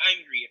 I'm not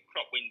angry if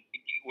Klopp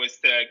was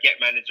to get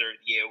manager of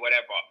the year or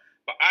whatever.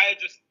 But I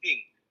just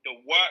think the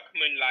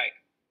workman-like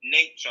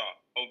nature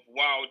of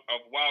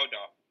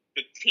Wilder,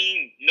 the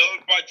team, no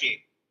budget,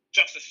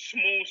 just a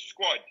small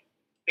squad.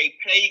 They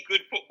play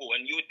good football,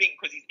 and you would think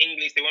because he's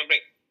English, they won't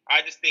break.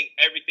 I just think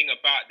everything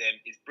about them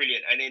is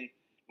brilliant. And then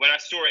when I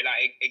saw it,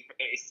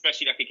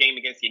 especially a game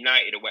against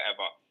United or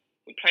whatever,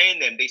 we're playing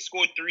them. They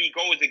scored 3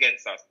 goals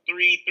against us.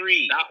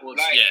 3-3. That was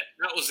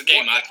the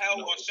game. What the hell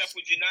was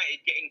Sheffield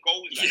United getting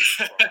goals like this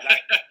from?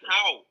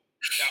 How?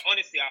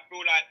 Honestly, I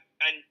feel like,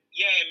 and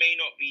it may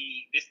not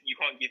be this. You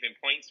can't give him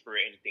points for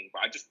it or anything,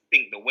 but I just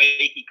think the way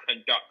he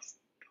conducts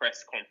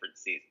press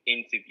conferences,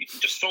 interviews,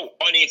 just so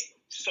honest,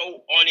 so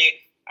on it.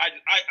 I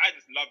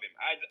just love him.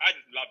 I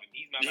just love him.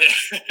 He's my man.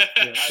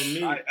 For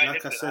me, I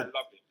said, I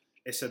love him.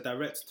 It's a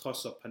direct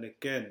toss-up, and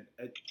again,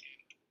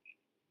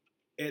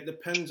 it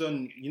depends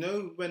on,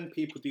 when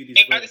people do these.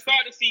 At the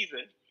start of the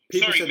season,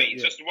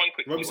 just one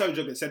quick. Robbie Savage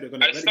said they're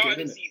going to. At the start of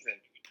the season,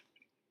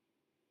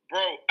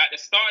 bro. At the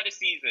start of the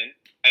season,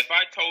 if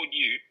I told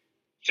you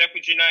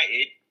Sheffield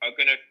United are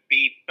going to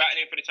be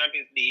battling for the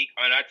Champions League,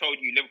 and I told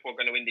you Liverpool are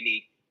going to win the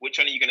league, which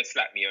one are you going to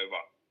slap me over?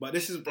 But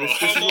this is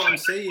what I'm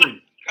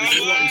saying. This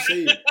is what I'm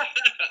saying.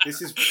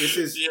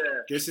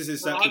 This is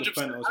exactly the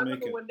point I was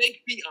making. When they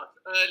beat us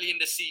early in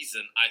the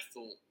season, I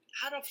thought,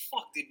 how the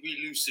fuck did we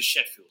lose to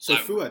Sheffield? So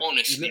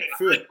honestly,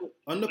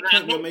 on the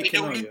point you're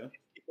making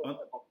now,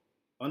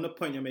 on the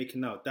point you're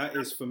making now, that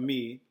is for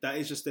me, that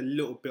is just a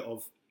little bit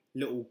of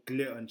little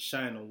glitter and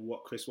shine on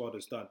what Chris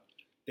Wilder's done.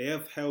 They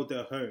have held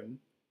their own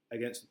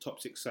against the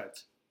top 6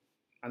 sides.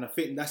 And I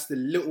think that's the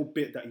little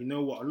bit that, a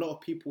lot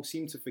of people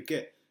seem to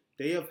forget.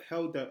 They have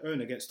held their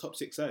own against top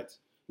 6 sides.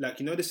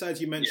 The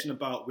sides you mentioned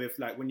about with,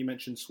 when you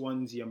mentioned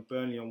Swansea and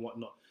Burnley and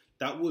whatnot,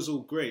 that was all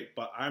great.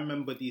 But I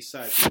remember these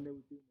sides, when they were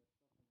doing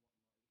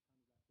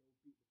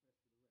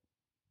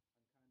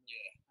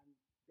their one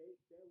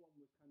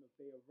was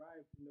they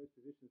arrived in those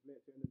positions late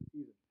at the end of the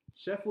season.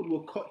 Sheffield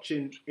were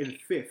coaching in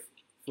 5th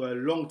for a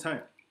long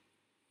time,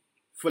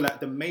 for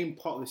the main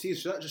part of the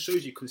season. So that just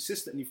shows you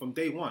consistently from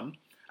day one.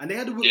 And they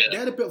had a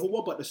bit of a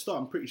wobble at the start,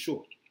 I'm pretty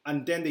sure.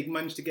 And then they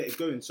managed to get it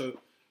going. So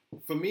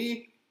for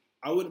me,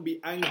 I wouldn't be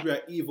angry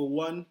at either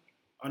one.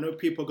 I know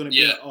people are going to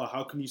be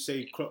how can you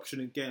say Klopp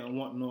shouldn't get it and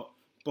whatnot?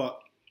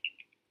 But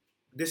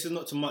this is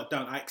not to mark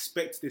down. I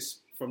expect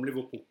this from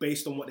Liverpool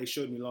based on what they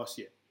showed me last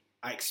year.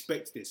 I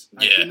expect this.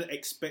 I didn't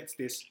expect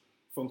this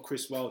from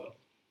Chris Wilder.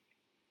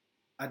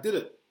 I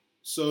didn't.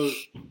 So,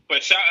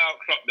 but shout out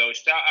Klopp though.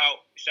 Shout out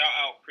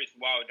Chris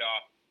Wilder.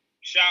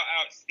 Shout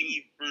out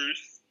Steve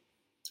Bruce.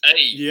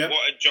 Hey,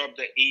 what a job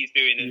that he's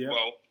doing as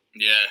well.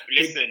 Yeah.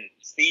 Listen,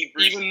 Steve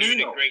Bruce is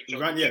doing a great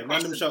job.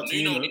 Random shout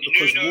to Nuno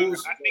because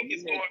Wolves. I think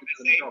it's more of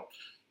the same.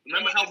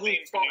 Remember how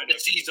Wolves started the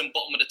season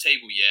bottom of the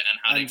table, and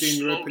how and they've doing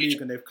Europa slowly...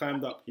 League and they've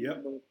climbed up.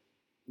 Yep.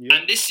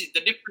 And this is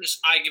the difference.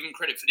 I give him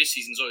credit for this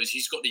season as well. Is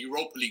he's got the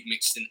Europa League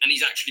mixed in, and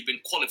he's actually been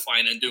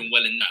qualifying and doing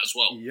well in that as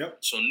well. Yep.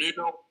 So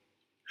Nuno,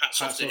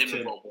 hats off to him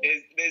as well.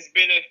 There's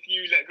been a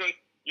few.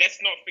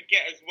 Let's not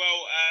forget as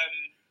well.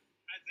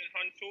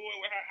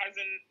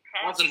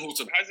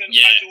 Hasenhuttl.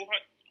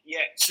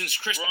 Yeah. Since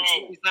Christmas,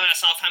 he's done at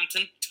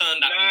Southampton,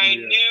 turned that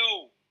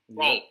 9-0.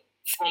 Bro,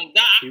 from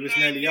that, he was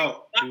nearly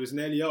out. Any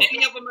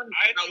other man,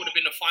 that would have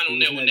been the final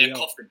nail in their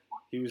coffin.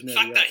 The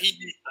fact that he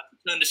used that to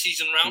turn the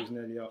season around,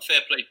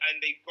 fair play.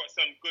 And they've got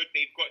some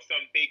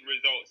big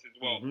results as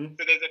well.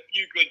 So there's a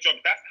few good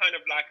jobs. That's kind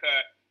of like a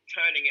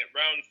turning it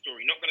round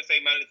story. Not going to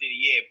say manager of the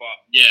year, but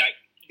like,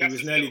 that's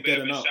he was nearly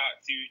dead and out.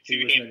 He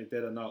was nearly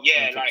dead and out.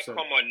 Yeah, 100%. Like,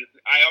 come on.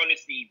 I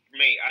honestly,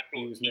 mate, I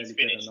thought he was finished.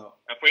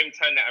 And for him to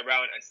turn that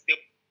around and still...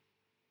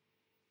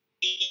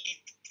 He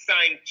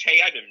signed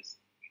Che Adams.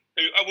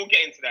 Who, we'll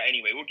get into that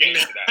anyway. We'll get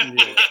into that. We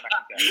will.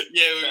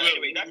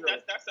 Anyway, that's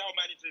our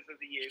managers of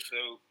the year.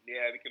 So,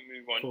 yeah, we can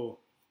move on. Cool.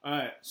 All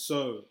right.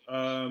 So,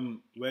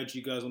 where do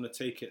you guys want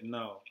to take it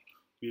now?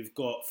 We've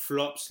got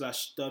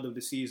flop/stud of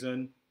the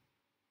season.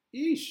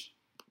 Eesh.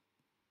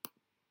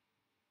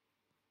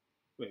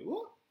 Wait,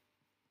 what?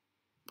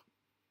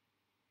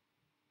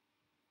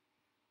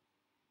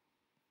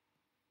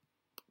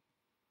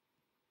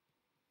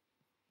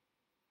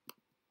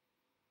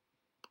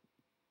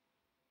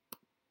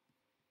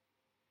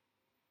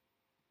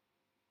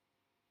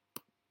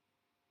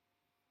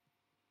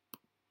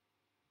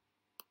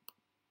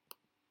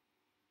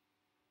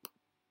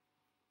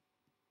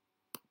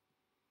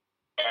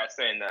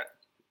 Saying that.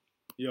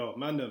 Yo,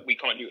 man, we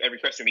can't do every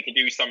question. We can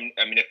do some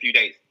in a few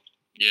days.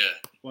 Yeah.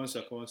 One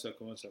second. Mad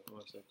What's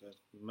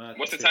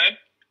shit. the time?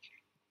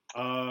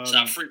 It's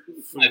at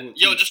 3:45.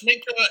 Yo, just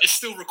make sure it's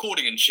still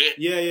recording and shit.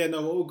 Yeah,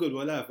 no, we're all good.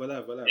 We're live. What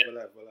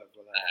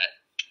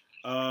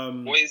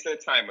is the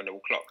time on the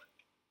clock?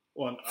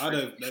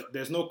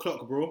 There's no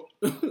clock, bro.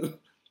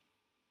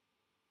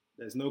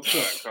 There's no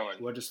clock.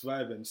 Right, we're just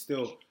vibing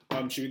still.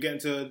 Should we get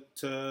into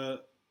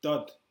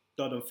dud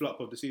and flop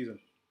of the season?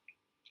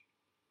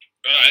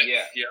 Alright,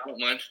 yeah, I don't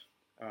mind.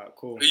 Alright,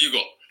 cool. Who you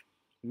got?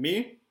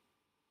 Me?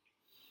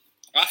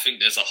 I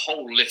think there's a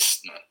whole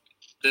list, man.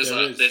 There's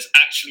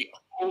actually a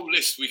whole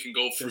list we can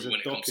go through when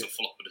it comes to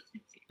flop of the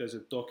season. There's a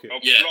docket.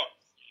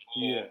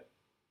 Yeah.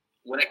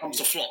 When it comes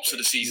to flops of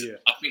the season,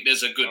 I think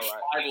there's a good 5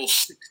 or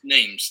 6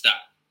 names that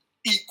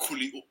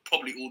equally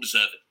probably all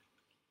deserve it.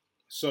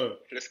 So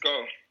let's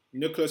go.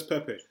 Nicolas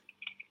Pepe.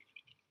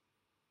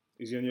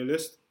 Is he on your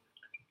list?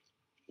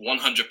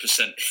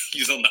 100%.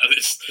 He's on that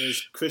list.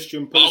 Is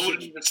Christian Pulisic? But I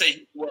wouldn't even say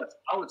he's worst.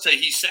 I would say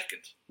he's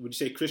second. Would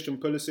you say Christian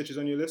Pulisic is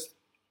on your list?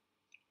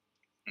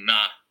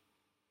 Nah.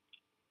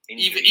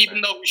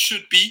 Even though he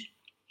should be,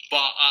 but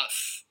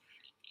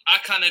I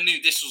kind of knew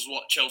this was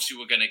what Chelsea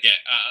were going to get.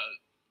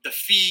 The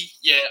fee,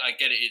 I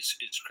get it.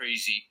 It's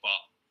crazy,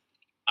 but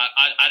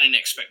I didn't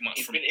expect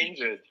much from him. He's been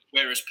injured.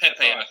 Whereas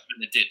Pepe, I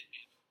kind of did.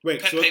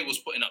 Pepe was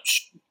putting up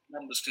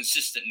numbers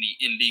consistently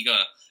in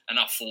Liga, and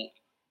I thought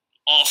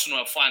Arsenal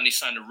have finally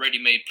signed a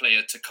ready-made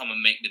player to come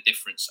and make the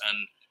difference.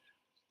 And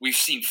we've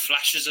seen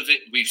flashes of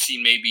it. We've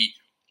seen maybe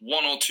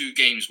 1 or 2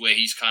 games where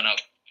he's kind of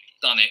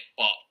done it,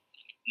 but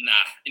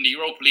in the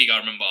Europa League, I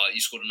remember he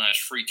scored a nice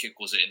free kick,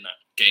 was it, in that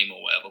game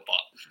or whatever.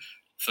 But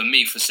for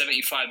me, for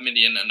 75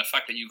 million and the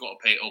fact that you've got to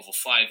pay it over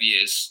 5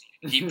 years,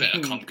 he better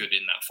come good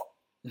in that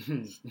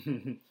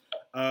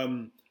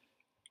fight.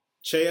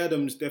 Che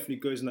Adams definitely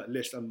goes in that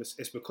list.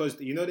 It's because,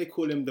 they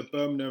call him the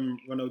Birmingham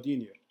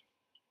Ronaldinho.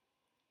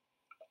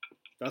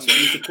 That's what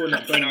we used to call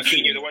that Birmingham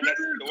City. The one that's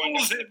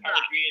the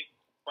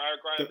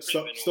Paraguayan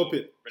prison. Stop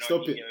it.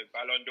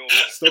 Ballon d'Or.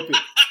 Stop it.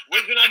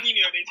 What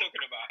Ronaldinho are they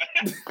talking about?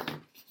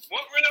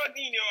 What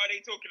Ronaldinho are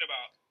they talking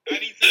about? I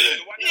need to know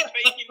the one that's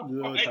faking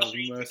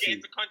entries to get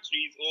into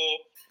countries, or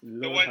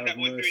the one that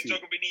was doing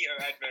Jogo Benito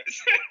adverts.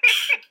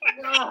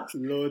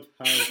 Lord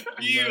have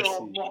mercy.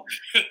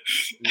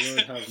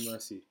 Lord have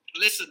mercy.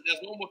 Listen,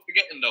 there's one more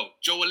forgetting though.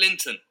 Joe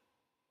Linton.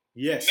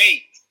 Yes.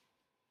 Mate.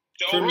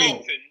 Joe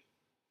Linton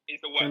is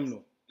the worst.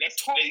 Criminal.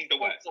 He's the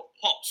worst. Of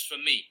pops for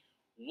me.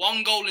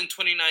 1 goal in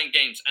 29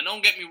 games. And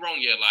don't get me wrong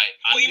here,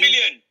 40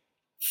 million.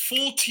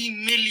 40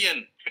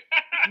 million.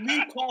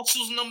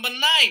 Newcastle's number 9.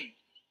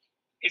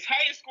 His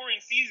highest scoring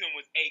season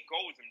was 8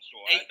 goals, I'm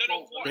sure. I don't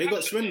know what they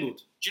got swindled.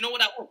 Do you know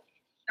what that was?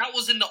 That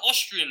was in the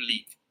Austrian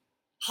league.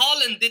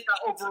 Haaland did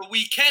that over a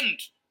weekend.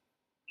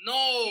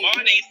 No.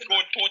 Mane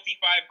scored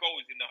 45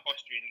 goals in the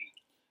Austrian league.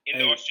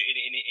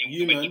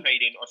 When he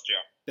played in Austria.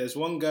 There's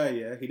one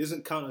guy, he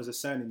doesn't count as a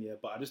signing,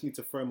 but I just need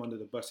to throw him under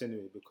the bus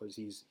anyway because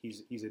he's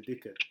a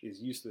dickhead. He's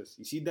useless.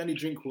 You see Danny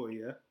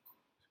Drinkwater,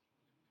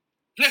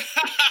 He's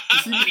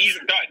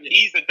a dud.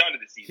 He's the dud of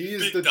the season. He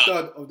is the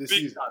dud of the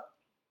season.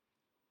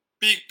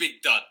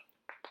 Big dud.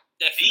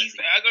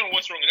 Definitely. I don't know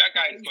what's wrong with that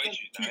guy. He's got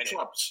issues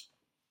now.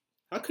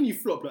 How can you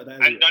flop like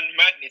that? And done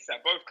madness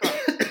at both clubs.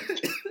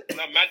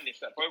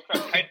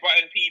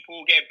 Headbutting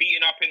people, getting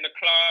beaten up in the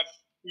club.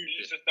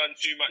 He's just done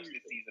too much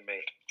this season,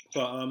 mate.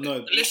 But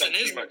no. Listen,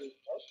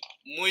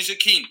 Moise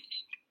Kean.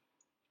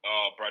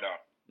 Oh, brother.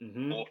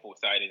 Mm-hmm. Awful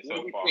signing so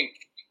What do you far. think?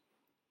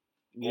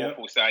 Yep.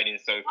 Awful signing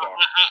so far.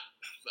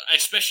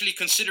 Especially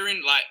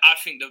considering, like, I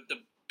think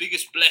the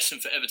biggest blessing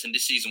for Everton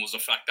this season was the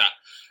fact that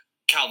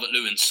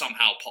Calvert-Lewin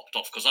somehow popped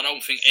off, because I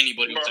don't think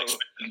anybody was Bro.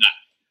 expecting that.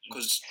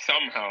 Because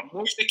Somehow.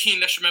 Moise Kean,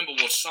 let's remember,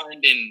 was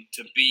signed in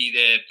to be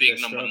their big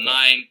Their number striker.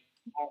 9,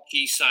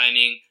 marquee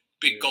signing,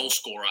 big Yeah. goal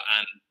scorer,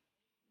 and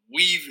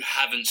we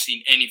haven't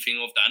seen anything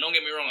of that. And don't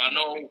get me wrong, I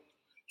know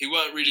he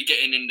weren't really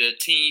getting in the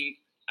team,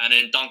 and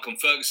then Duncan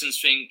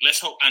Ferguson's thing. Let's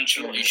hope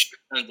Ancelotti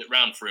turns it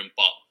round for him,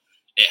 but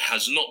it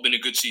has not been a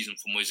good season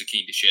for Moise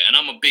Kean this year, and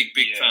I'm a big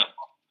fan.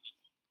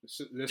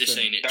 This Listen,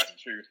 ain't it.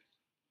 That's true.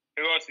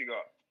 Who else we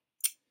got?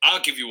 I'll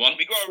give you one.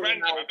 We got a rank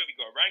 'em. I 4-0 bet we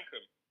got a rank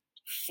 'em.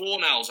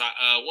 4-0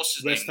 at what's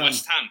his West name? Ham.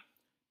 West Ham.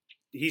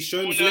 he's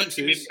shown Who knows if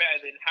glimpses. it's better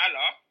than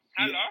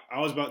Haller? Yeah, I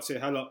was about to say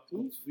Haller.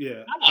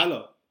 Yeah,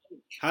 Haller.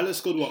 Haller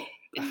scored what?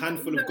 A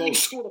handful of He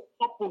goals. scored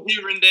a couple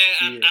here and there,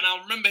 and, Yeah. and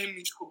I remember him.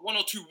 He scored 1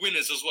 or 2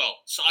 winners as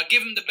well. So I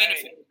give him the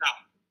benefit Hey. of the doubt.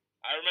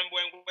 I remember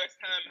when West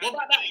Ham What had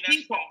about that three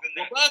keeper, nationals and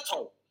that.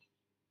 Roberto?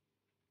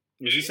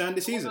 Was he signed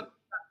this season?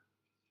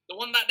 The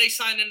one that they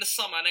signed in the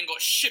summer and then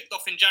got shipped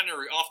off in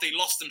January after he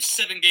lost them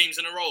 7 games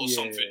in a row or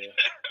something.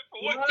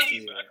 For what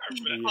team? I can't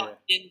remember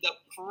that. In the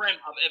Prem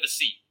I've ever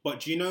seen.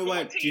 But do you know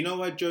why? Do you know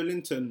why Joe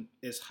Linton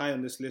is high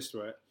on this list,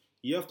 right?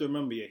 You have to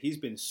remember, yeah, he's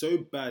been so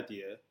bad,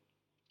 yeah.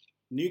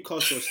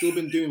 Newcastle have still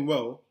been doing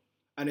well,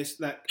 and it's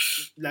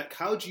like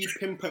how do you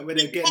pinpoint where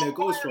they're getting their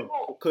goals from?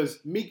 Because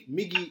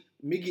Miggy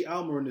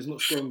Almiron is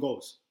not scoring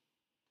goals.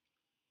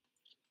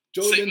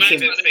 Joe St.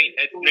 Linton,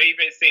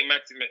 Even St.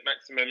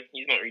 Maximum,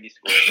 he's not really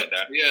scoring like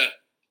that. Yeah.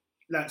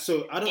 like,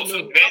 so I don't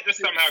know. They're just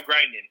somehow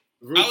grinding.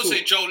 Real I would say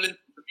talk, Joe Linton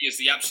for me is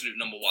the absolute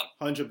number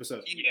 1. 100%.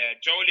 Yeah,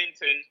 Joe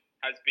Linton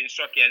has been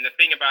shocking, and the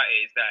thing about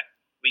it is that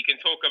we can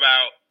talk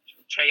about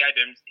Che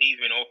Adams. He's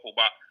been awful,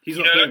 but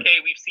He's not playing. okay,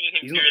 we've seen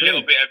him He's do not a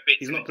little playing. bit of bits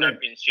He's in not the playing.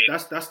 championship.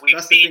 That's We've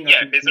the seen, thing.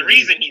 I think there's a he-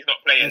 reason he's not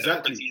playing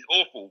Exactly. because he's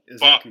awful.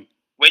 Exactly.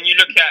 But when you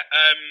look at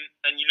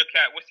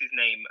what's his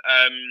name?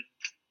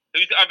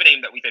 Who's the other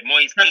name that we said?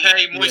 Moise Kean.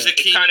 Pepe, Moise Yeah. It's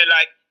Kean. kind of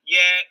like,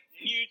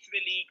 new to the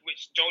league,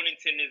 which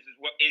Joelinton is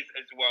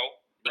as well,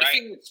 But right? the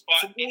thing is, But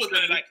from all it's of them,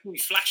 kinda like- he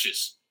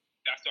flashes.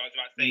 That's what I was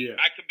about to say. Yeah.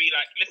 I could be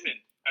like, listen,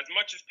 as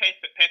much as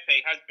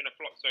Pepe has been a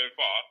flop so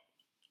far,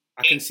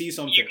 I can see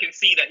something. you can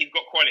see that he's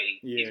got quality.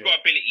 Yeah. He's got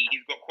ability.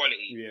 He's got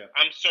quality. Yeah.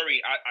 I'm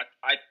sorry,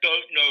 I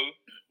don't know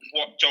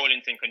what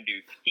Joelinton can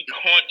do. He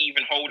can't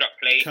even hold up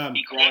play. Cam,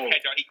 He can't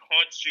head up. He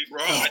can't shoot.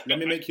 Bro. Come, I let me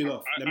don't- make you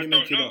laugh. Let me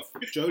make you laugh.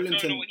 Joe I don't know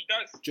Linton, what he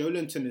does. Joe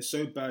Linton is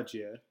so bad,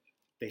 yeah.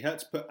 They had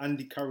to put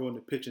Andy Carroll on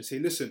the pitch and say,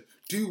 "Listen,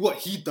 do what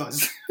he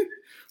does.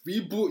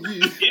 We bought you You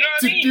know what I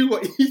to mean? do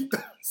what he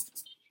does."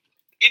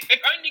 If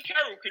Andy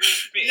Carroll could even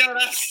fit, Yeah,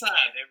 that's he'd be sad.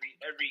 starting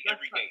every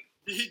That's game.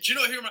 Do you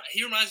know what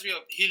he reminds me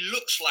of? He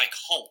looks like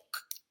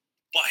Hulk,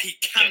 but he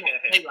cannot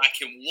play like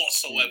him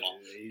whatsoever.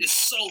 Yeah, It's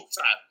so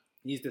sad.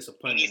 he's He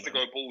disappointing. needs to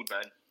man. go bald,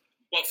 man.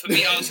 But for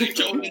me, I would say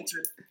Joe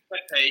Linton,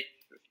 Pepe,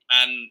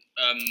 and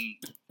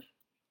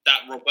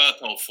that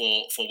Roberto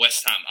for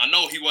West Ham. I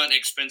know he weren't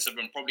expensive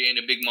and probably ain't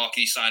a big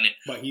marquee signing.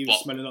 But he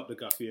was smelling up the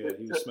guff. Yeah,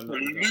 he was To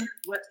smelling up the guff. lose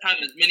West Ham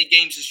as many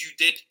games as you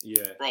did,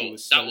 Yeah, bro, he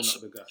was that smelling was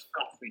up the guff.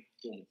 disgusting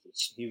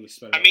performances. He was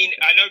smelling. I up mean,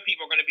 the guff. I know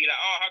people are going to be like,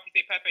 oh, how can you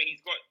say Pepe?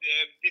 He's got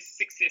this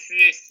 6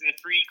 assists and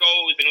 3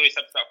 goals and all this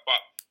type of stuff.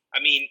 But,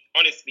 I mean,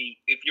 honestly,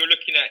 if you're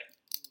looking at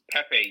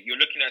Pepe, you're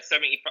looking at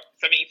 £72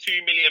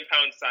 million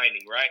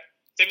signing, right?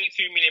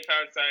 £72 million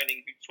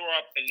signing who tore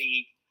up the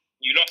league.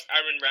 You lost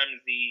Aaron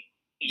Ramsey.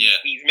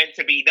 He's meant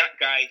to be that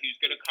guy who's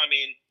going to come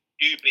in,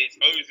 do bits.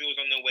 Ozil's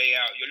on the way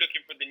out. You're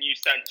looking for the new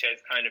Sanchez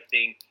kind of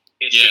thing.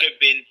 It should have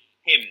been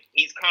him.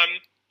 He's come.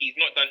 He's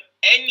not done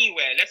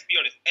anywhere, let's be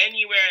honest,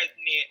 anywhere as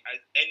near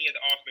as any of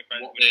the Arsenal fans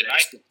What would they have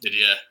liked. expected,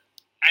 yeah.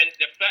 And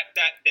the fact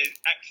that there's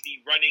actually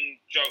running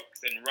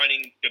jokes and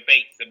running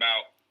debates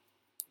about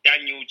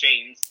Daniel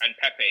James and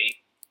Pepe,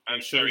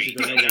 I'm It shows sorry, you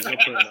the level he's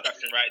operating at.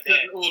 discussion right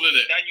there. All of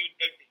it.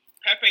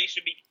 Pepe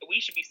we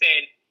should be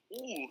saying,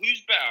 ooh,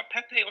 who's better,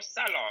 Pepe or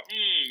Salah?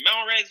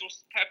 Mahrez or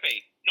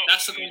Pepe? Not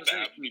That's the who's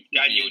better, conversation we keep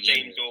Daniel in,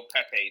 James or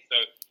Pepe. So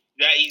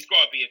that he's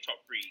got to be a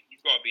top 3.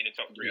 He's got to be in the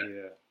top 3.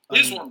 Yeah.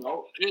 Here's one,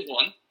 though. Here's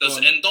one. Does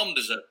Go on. Endom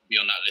deserve to be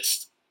on that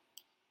list?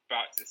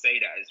 About to say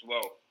that as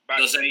well.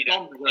 Does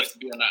Endom deserve to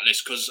be on that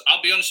list? Because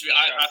I'll be honest with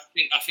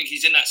you, I think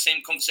he's in that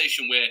same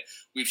conversation where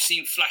we've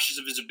seen flashes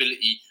of his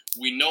ability.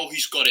 We know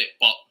he's got it,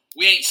 but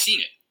we ain't seen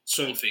it.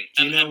 So, Sort of thing.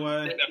 do you know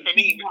why? For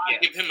me, I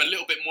give him a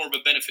little bit more of a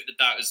benefit of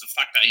the doubt is the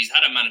fact that he's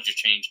had a manager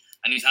change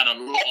and he's had a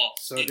lot of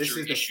So this is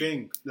the issues.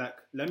 thing. Like,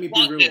 let me be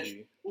But real there's with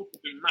you. also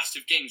been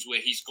massive games where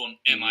he's gone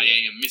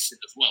MIA and missed it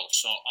as well.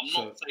 So I'm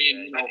not So,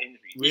 saying you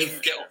with-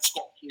 can get off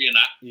scot-free and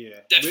that. Yeah.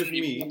 With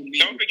Definitely. me,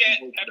 Don't forget,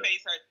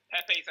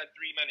 Pepe's had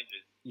 3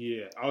 managers.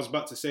 yeah, I was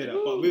about to say that.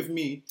 But with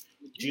me,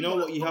 do you know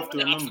what you have to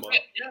remember?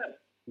 Yeah.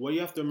 What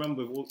you have to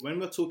remember when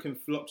we're talking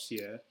flops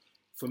here,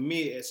 for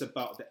me, it's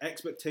about the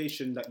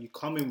expectation that you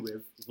come in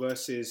with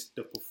versus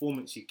the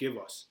performance you give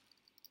us.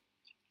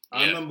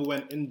 I Yeah. remember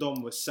when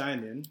Indom was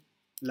signing,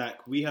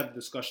 like we had a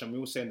discussion. We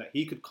were saying that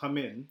he could come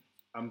in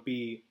and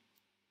be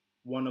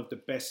one of the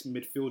best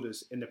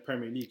midfielders in the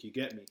Premier League. You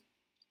get me?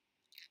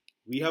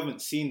 We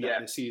haven't seen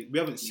that this season. We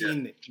haven't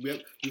seen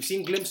it. We've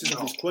seen glimpses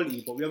of his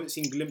quality, but we haven't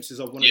seen glimpses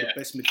of one of the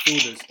best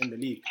midfielders in the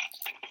league.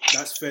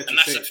 That's fair to say. And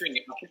that's the thing.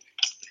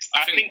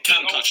 I think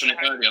Cam touched on it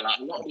earlier. Like,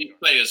 a lot of these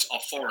players are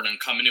foreign and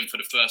coming in for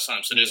the first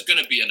time, so there's going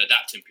to be an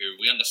adapting period.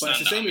 We understand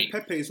but it's the same with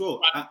Pepe as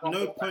well. At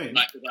no point.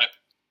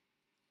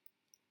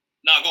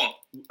 No, go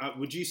on.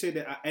 Would you say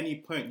that at any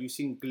point you've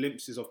seen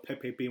glimpses of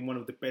Pepe being one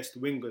of the best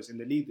wingers in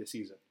the league this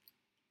season?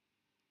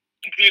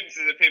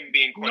 Glimpses of him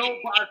being quality.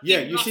 No,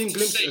 you've seen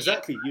glimpses.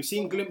 Exactly, you've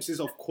seen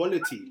glimpses of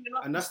quality,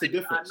 and that's the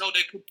difference. I know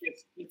there could be a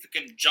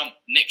significant jump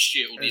next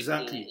year, or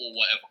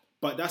whatever.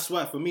 But that's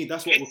why, for me,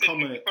 that's what will come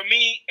for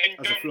me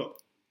as a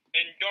flop.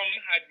 And Dom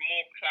had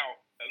more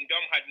clout.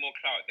 Dom had more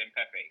clout than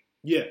Pepe.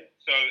 Yeah.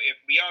 So if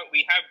we have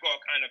got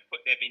to kind of put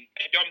them in.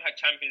 Dom had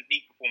Champions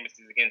League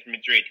performances against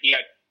Madrid.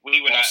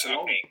 We were like,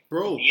 okay,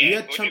 bro.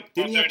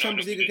 Didn't he have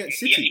Champions League against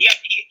City? He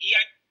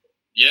had.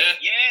 Yeah,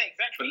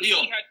 exactly. For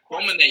Leon,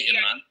 dominating,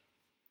 man.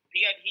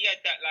 He had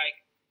that like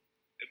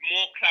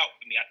more clout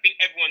for me. I think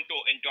everyone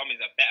thought Ndom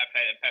is a better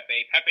player than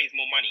Pepe. Pepe's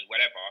more money,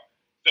 whatever.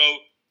 So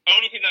the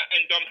only thing that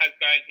Ndom has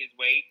going his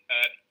way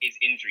is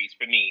injuries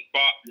for me.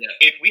 But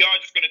if we are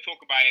just going to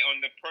talk about it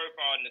on the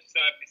profile and the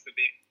surface of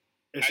it,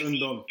 has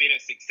he been a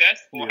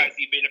success or has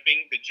he been a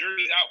thing? The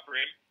jury's out for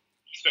him.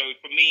 So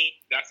for me,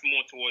 that's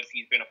more towards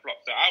he's been a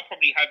flop. So I'll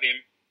probably have him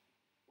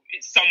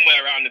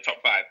somewhere around the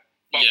top 5.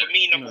 But for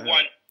me, number 1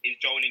 is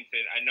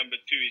Joelinton and number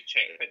 2 is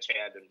Che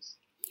Adams.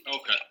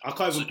 Okay. I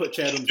can't even put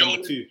Che Adams number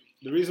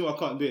 2. The reason why I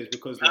can't do it is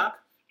because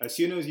as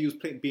soon as he was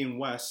being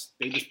was,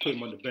 they just put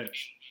him on the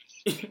bench.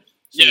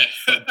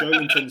 But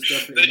Joelinton's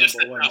definitely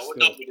number 1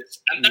 still.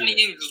 And Danny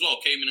Ings as well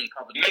came in and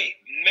covered.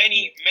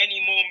 Many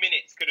more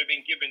minutes could have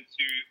been given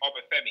to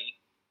Obafemi.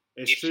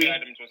 It's true. Che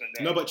Adams wasn't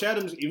there. No, but Che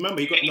Adams, you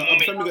remember,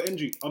 Obafemi got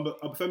injured.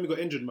 Obafemi got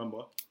injured,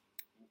 remember?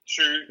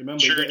 True.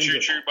 Remember, he got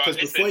injured. Because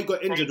before he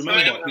got injured,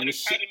 remember, he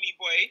was academy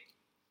boy.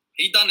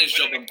 He done his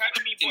job in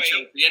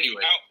Chelsea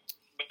anyway.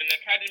 When an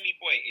academy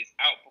boy is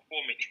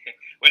outperforming,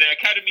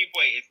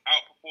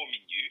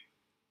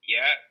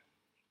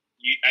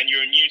 and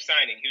you're a new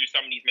signing, who's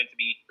somebody who's meant to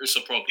be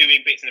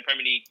doing bits in the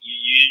Premier League,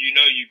 you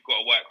know you've got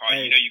to work hard.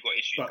 You know you've got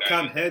issues. But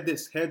Cam, hear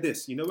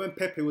this. You know when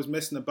Pepe was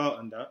messing about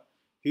and that,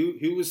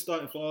 who was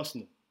starting for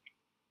Arsenal?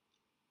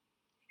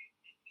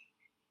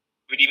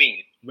 What do you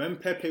mean? When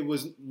Pepe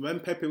was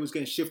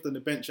getting shifted on the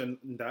bench and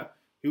that,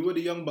 who were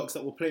the young bucks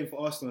that were playing for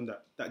Arsenal and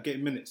that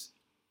getting minutes?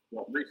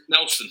 Reece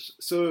Nelson.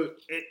 So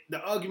the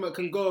argument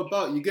can go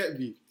about. You get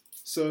me.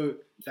 So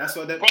that's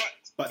why. But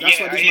that's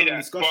why this is in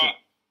discussion.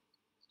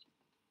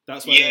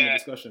 That's why they're in the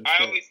discussion.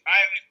 I always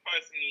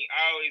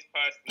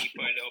personally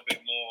put a little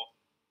bit more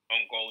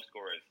on goal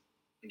scorers.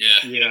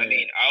 Yeah. You know what I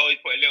mean? I always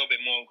put a little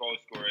bit more on goal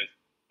scorers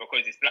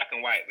because it's black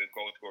and white with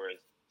goal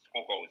scorers.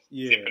 Score goals.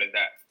 Yeah. Simple as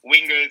that.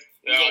 Wingers,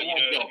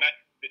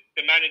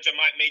 the manager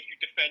might make you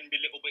defend a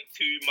little bit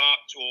too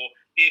much or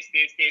this,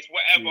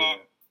 whatever.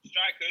 Yeah.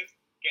 Strikers,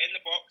 get in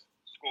the box,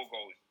 score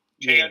goals.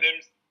 Che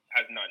Adams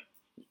has none.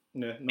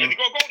 No. Has he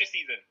got a goal this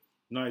season?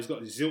 No, he's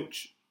got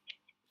zilch.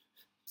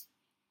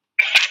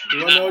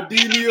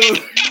 Ronaldinho. No.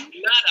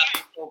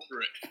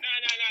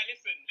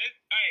 Listen,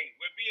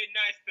 we're being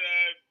nice to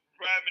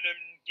Birmingham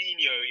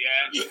Dino,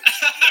 yeah?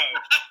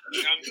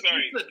 No, I'm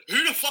sorry. Who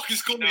the fuck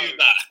is calling you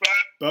that?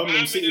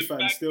 Birmingham City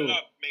fans still.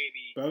 Club,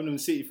 maybe. Birmingham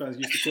City fans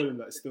used to call him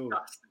that still.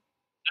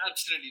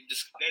 Absolutely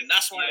disgusting.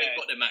 That's why they've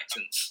got them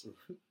accents.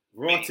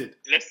 Rotted.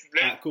 Let's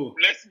cool.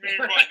 Let's move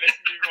on.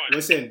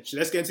 Listen,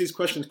 let's get into these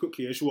questions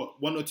quickly. It's what,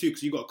 1 or 2?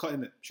 Because you got a cut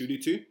in it. Should we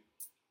do 2?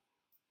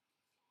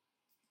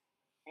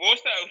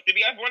 What's that? Did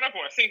we have one other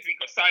one? I think we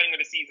got signing of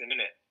the season,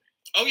 innit?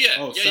 Oh yeah.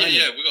 We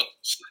got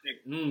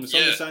signing.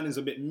 Some of the signings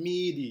are a bit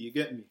meaty. You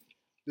get me?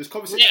 Does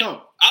Kovacic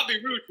count? I'll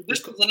be rude.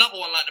 This was another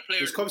one like the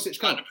player. Does Kovacic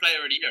count? Like the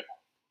player of the year.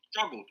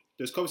 Struggled.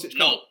 Does Kovacic count?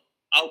 No.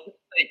 I'll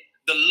say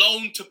the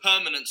loan to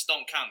permanence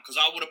don't count because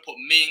I would have put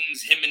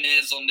Mings,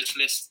 Jimenez on this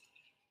list.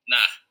 Nah.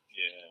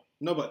 Yeah.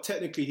 No, but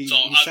technically he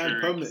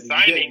signed permanently.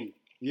 You get me?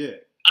 Yeah.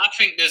 I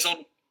think there's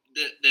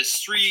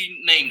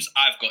 3 names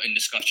I've got in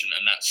discussion,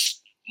 and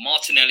that's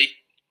Martinelli,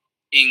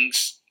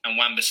 Ings, and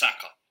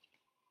Wan-Bissaka.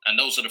 And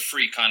those are the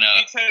 3 kind of...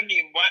 You're telling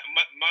me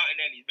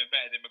Martinelli's been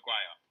better than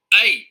Maguire?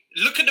 Hey,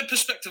 look at the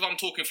perspective I'm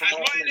talking from.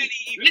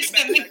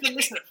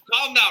 Listen.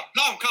 Calm down.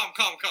 Calm.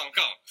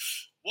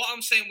 What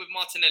I'm saying with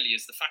Martinelli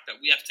is the fact that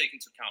we have to take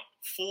into account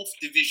 4th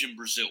division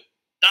Brazil.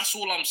 That's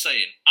all I'm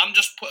saying. I'm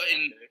just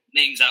putting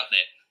names out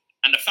there.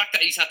 And the fact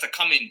that he's had to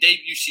come in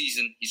debut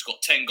season, he's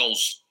got 10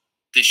 goals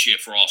this year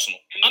for Arsenal.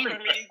 In the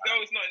Premier League,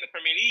 though, it's not in the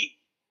Premier League.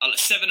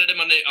 7 of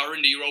them are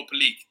in the Europa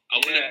League. I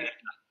wouldn't admit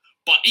that.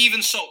 But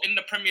even so, in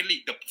the Premier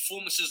League, the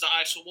performances that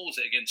I saw, what was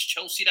it, against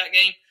Chelsea that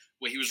game,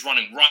 where he was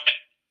running right.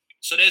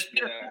 So there's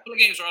been a couple of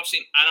games where I've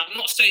seen, and I'm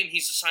not saying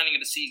he's the signing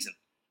of the season,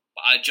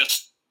 but I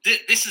just,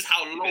 this is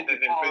how low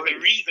there's a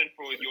reason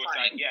for your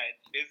side. Yeah,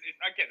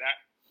 I get that.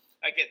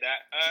 I get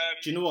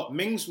that. Do you know what?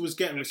 Mings was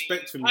getting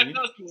respect from My me.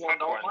 personal one,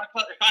 though,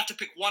 if I had to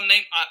pick one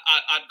name,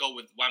 I'd go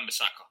with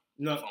Wan-Bissaka.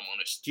 No, if I'm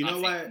honest. do you know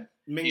why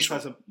Mings he's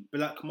has a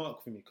black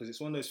mark for me? Because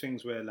it's one of those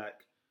things where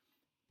like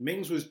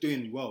Mings was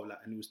doing well, like,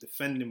 and he was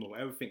defending well.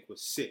 Everything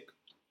was sick.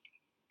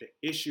 The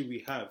issue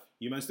we have,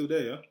 you man still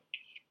there, yeah?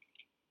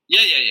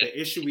 Yeah. The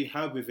issue we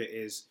have with it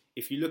is,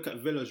 if you look at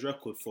Villa's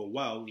record for a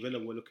while, Villa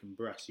were looking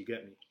brass, you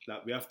get me?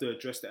 Like, we have to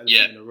address the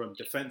elephant in the room.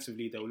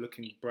 Defensively, they were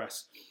looking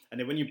brass. And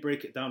then when you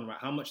break it down, right,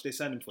 how much they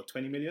signed him for?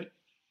 20 million?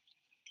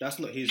 That's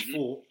not his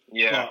fault.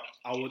 Yeah.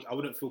 But I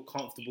wouldn't feel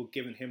comfortable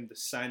giving him the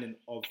signing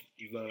of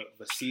the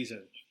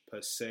season,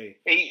 per se.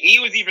 He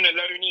was even a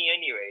loanee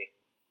anyway.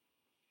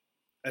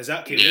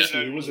 Exactly. Yeah.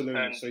 He was a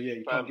loanee, so yeah,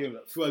 you can't give him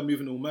that. Fuad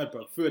moving all mad,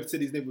 bro. Fuad said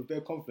his name with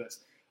bare confidence.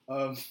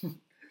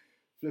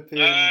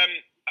 Flipping...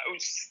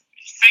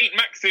 Saint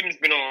Maxim's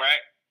been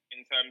alright in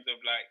terms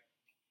of like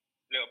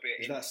a little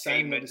bit. Is that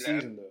signing of the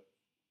season though?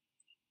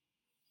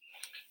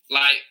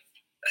 Like,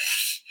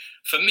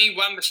 for me,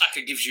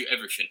 Wan-Bissaka gives you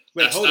everything.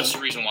 Wait, that's the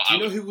reason why. Do you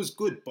know who was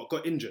good but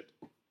got injured?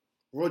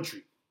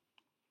 Rodri.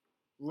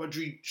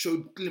 Rodri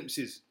showed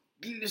glimpses.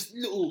 Just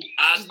little.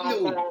 And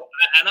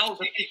I was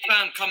a big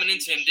fan coming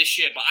into him this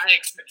year, but I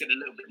expected a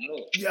little bit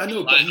more. Yeah, I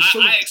know, but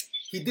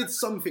he did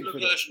something for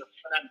them.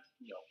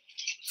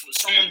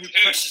 Someone who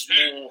presses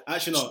more.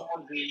 Actually, no.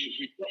 Someone who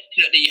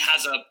definitely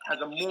has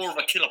a more of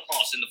a killer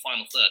pass in the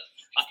final third.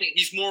 I think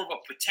he's more of a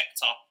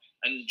protector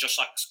and just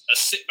like a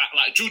sit back,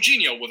 like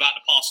Jorginho without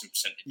the passing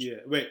percentage.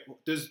 Yeah. Wait,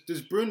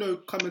 does Bruno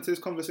come into this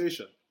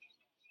conversation?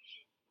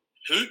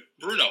 Who?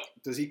 Bruno.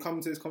 Does he come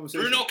into this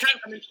conversation? Bruno can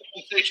come into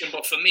the conversation,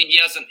 but for me, he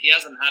hasn't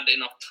had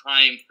enough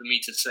time for me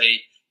to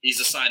say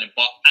he's a signing.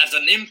 But as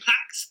an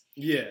impact,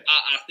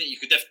 I think you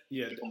could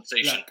definitely have a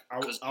conversation. Like,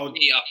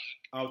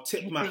 I'll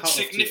tip my hat off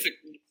to it.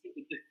 Significant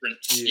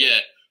difference,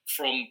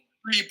 from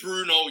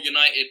pre-Bruno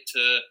United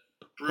to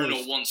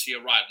Bruno once he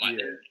arrived. Like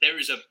there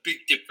is a big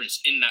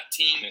difference in that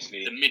team,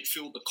 honestly. The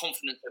midfield, the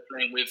confidence they're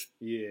playing with.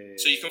 Yeah.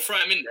 So you can throw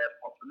him in there.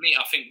 But for me,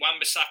 I think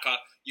Wan-Bissaka,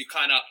 you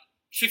kind of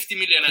 50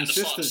 million at the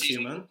start of the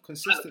season. Man.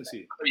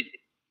 Consistency.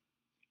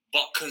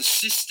 But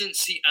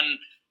consistency and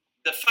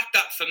the fact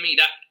that for me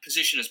that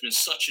position has been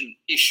such an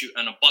issue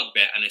and a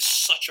bugbear and it's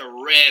such a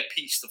rare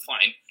piece to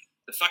find.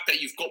 The fact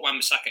that you've got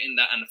Wan-Bissaka in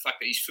that and the fact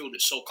that he's filled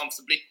it so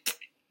comfortably,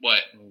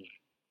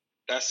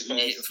 That's fair.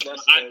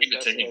 I'd give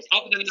it to him.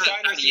 Other than that,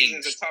 signing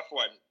season's a tough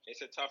one.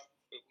 It's a tough.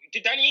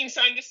 Did Danny Ings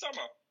sign this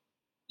summer?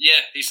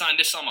 Yeah, he signed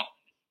this summer.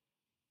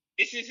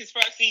 This is his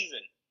first season.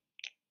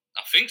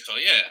 I think so.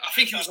 Yeah, I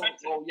think he was on.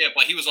 Oh, yeah,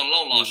 but he was on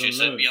loan last year,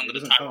 so it'd be under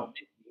the Tyrone.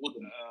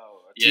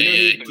 Do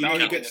you know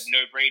who gets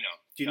no-brainer?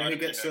 Do you know who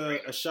gets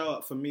a shout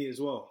out for me as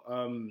well?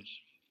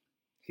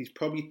 He's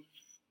probably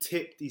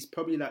tipped. He's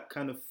probably like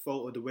kind of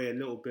faltered away a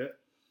little bit,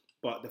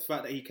 but the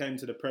fact that he came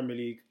to the Premier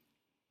League,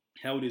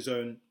 held his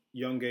own,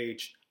 young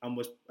age, and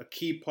was a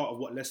key part of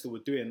what Leicester were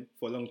doing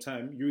for a long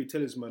time. Yuri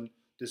Tillman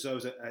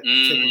deserves a tip of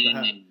the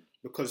hat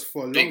because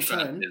for a long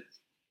time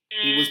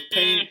he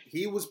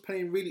was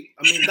playing really.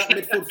 I mean, that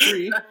midfield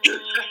three,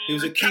 he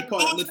was a key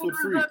part of midfield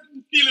three. I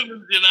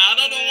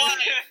don't know why.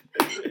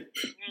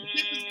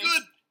 He was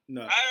good.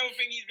 No, I don't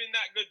think he's been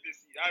that good this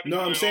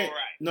year.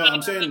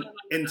 I'm saying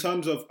in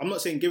terms of, I'm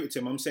not saying give it to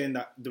him. I'm saying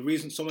that the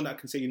reason someone that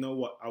can say, you know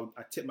what,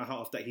 I tip my hat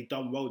off that he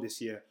done well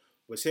this year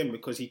was him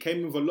because he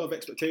came with a lot of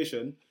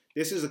expectation.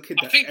 This is a kid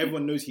that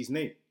everyone knows his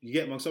name. You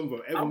get my son,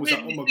 bro. Everyone was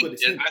like, oh my god,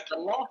 it's him.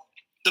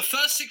 The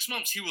first 6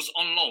 months he was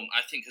on loan,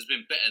 I think, has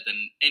been better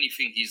than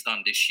anything he's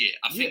done this year.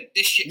 I think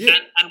this year,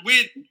 and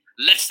with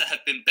Leicester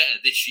have been better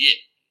this year.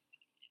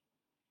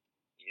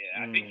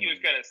 Yeah, I think he was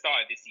going to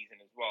start this season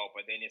as well,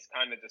 but then it's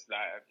kind of just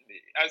like,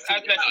 as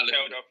Leicester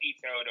tailed off, he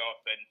tailed off.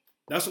 And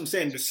that's what I'm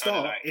saying. The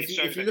start,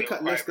 if you look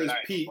at Leicester's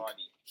peak,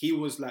 he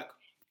was like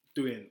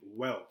doing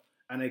well.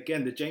 And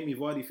again, the Jamie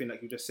Vardy thing,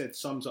 like you just said,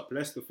 sums up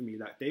Leicester for me.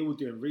 Like, they were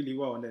doing really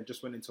well and then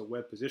just went into a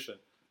weird position.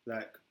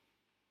 Like,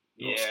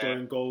 not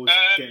scoring goals,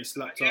 getting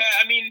slapped up. Yeah,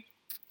 I mean,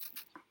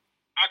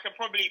 I can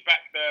probably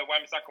back the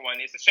Wan-Bissaka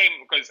one. It's a shame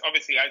because,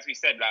 obviously, as we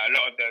said, like a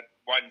lot of the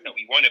ones that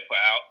we want to put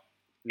out,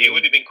 it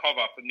would have been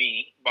cover for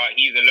me, but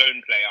he's a lone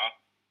player.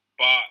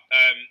 But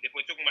if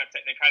we're talking about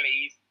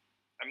technicalities,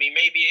 I mean,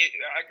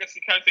 I guess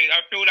you can say,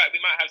 I feel like we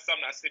might have some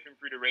that are slipping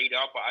through the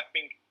radar, but I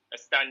think a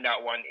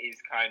standout one is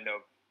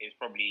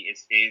probably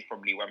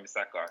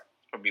Wan-Bissaka.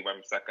 Probably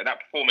Wan-Bissaka.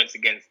 That performance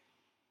against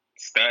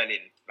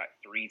Sterling like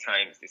 3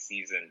 times this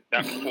season.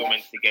 That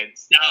performance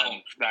against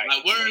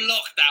we're in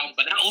lockdown,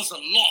 but that was a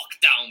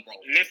lockdown, bro.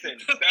 Listen,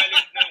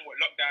 Sterling's known what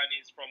lockdown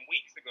is from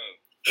weeks ago.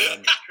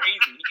 It's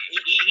crazy.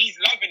 He's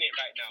loving it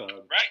right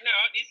now. Right now,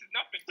 this is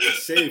nothing. He's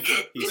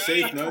safe. He's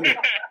safe, no.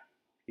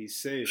 He's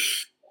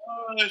safe.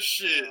 Oh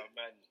shit. Oh,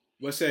 man.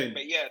 We're saying.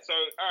 But yeah, so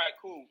all right,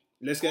 cool.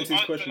 Let's get into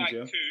these questions,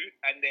 yeah. 2,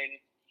 and then.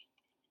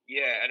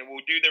 Yeah, and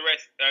we'll do the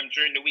rest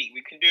during the week.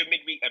 We can do a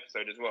midweek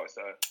episode as well.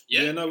 So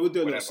we'll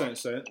do a little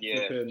something.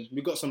 Yeah,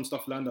 we got some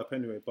stuff lined up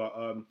anyway. But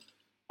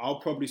I'll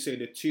probably say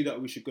the 2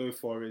 that we should go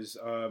for is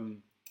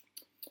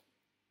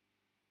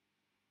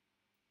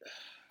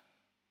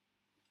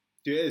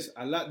It is.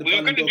 I like the We were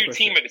Ballon going to d'Or do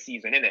question. team of the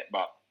season, innit?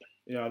 But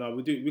Yeah, no,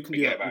 we can do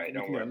forget that. about it. We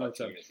Don't can do worry that another about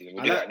team time. of the season.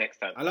 We'll do that next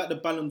time. I like the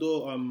Ballon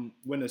d'Or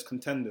winners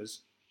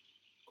contenders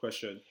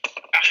question.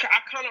 I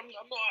kind of,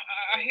 I'm not.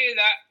 I hear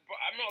that, but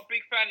I'm not a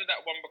big fan of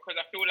that one because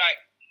I feel like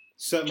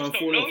Certain you man just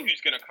fall don't know off.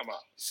 who's going to come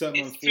up. Certain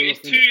man It's fall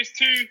off.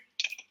 too.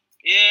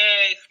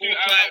 Yeah, it's too.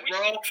 I wish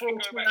bro, we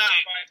could go back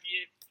to 5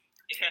 years.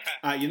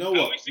 Yeah. You know I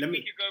what? wish we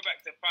could go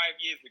back to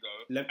 5 years ago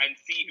Let- and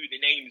see who the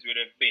names would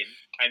have been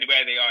and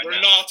where they are now.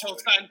 Renato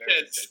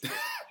Sanchez.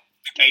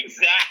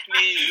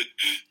 Exactly.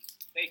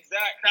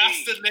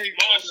 That's the name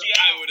Martial.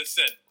 I would have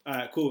said. All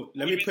right, cool.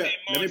 Let me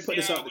put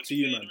this out to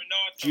you, man.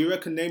 Do you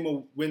reckon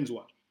Neymar wins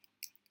one?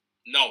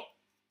 No,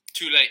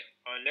 too late.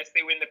 Unless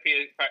they win the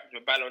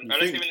Ballon, You unless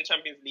think? they win the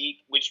Champions League,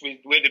 which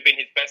would have been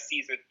his best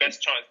season,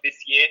 best chance this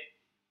year.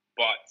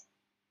 But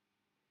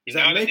Is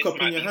now that this makeup in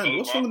might your be hand?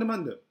 What's over, wrong with the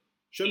man though?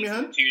 Show me your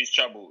hand. Too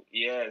trouble.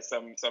 Yeah,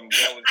 some girls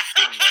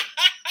thing, man.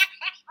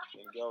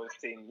 Some girls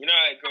thing. You know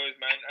how it goes,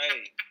 man.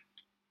 Hey,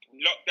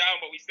 locked down,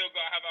 but we still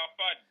gotta have our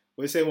fun.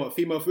 What you saying? What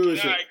female You know viewership?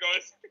 how it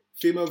goes.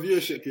 Female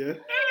viewership, yeah.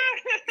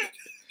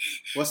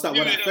 What's that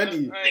one? That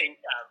Fenty. Hey,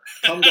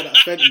 Come got that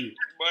Fenty.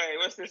 boy,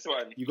 what's this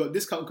one? You got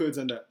discount codes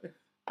on that.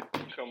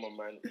 Come on,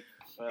 man.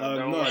 no.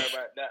 Don't worry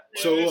about that.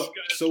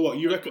 So what?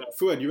 You reckon?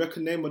 Fuad, you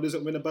reckon Neymar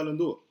doesn't win a Ballon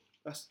d'Or?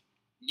 That's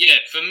Yeah,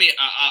 for me,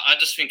 I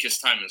just think his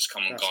time has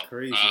come and gone.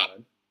 crazy,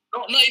 man.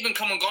 Not even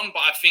come and gone, but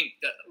I think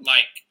that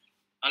like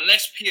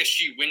unless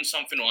PSG win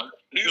something or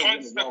Who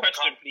answers the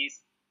question, please?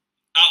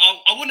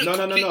 I wouldn't. No.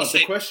 completely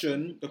say-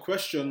 The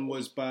question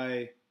was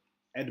by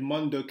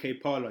Edmundo K.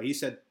 Parla. He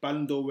said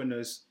Ballon d'Or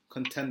winners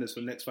contenders for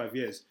the next 5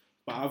 years.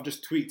 But I've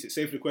just tweaked it.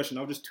 Save the question.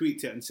 I've just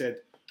tweaked it and said,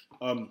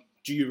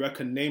 do you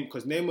reckon Neymar?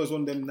 Because Neymar's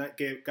one of them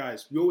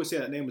guys. We always say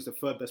that Neymar's the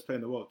third best player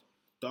in the world.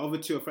 The other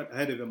two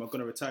ahead of him are going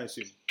to retire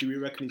soon. Do we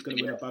reckon he's going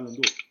to win a Ballon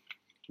d'Or?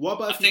 What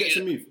about if he gets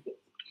a move?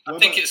 I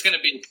think it's going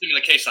to be a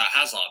similar case like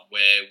Hazard,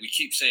 where we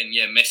keep saying,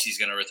 yeah, Messi's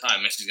going to retire,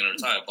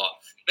 but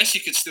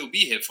Messi could still be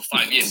here for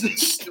 5 years and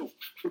still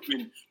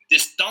proving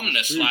this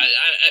dumbness. Like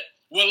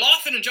we're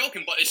laughing and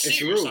joking, but it's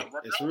serious. Real. Like,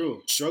 It's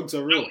real. Drugs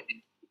are real.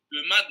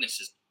 Doing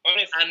madnesses.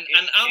 Honestly,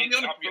 And I'll be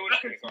honest with you, I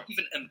like reckon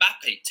even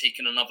Mbappe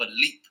taking another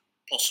leap,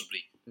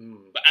 possibly.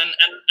 Mm. But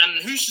and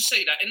who's to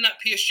say that in that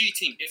PSG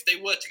team, if they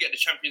were to get the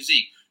Champions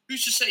League,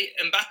 who's to say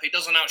Mbappe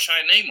doesn't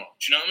outshine Neymar?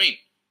 Do you know what I mean?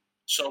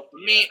 So for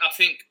me, I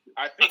think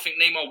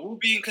Neymar will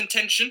be in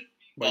contention.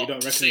 But you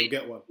don't reckon he'll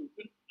get one?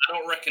 I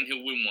don't reckon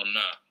he'll win one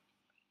now.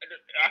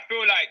 I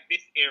feel like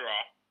this era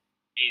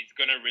is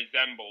going to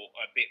resemble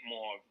a bit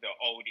more of the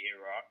old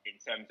era in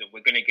terms of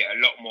we're going to get a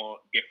lot more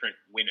different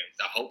winners.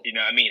 I hope. You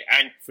know what I mean?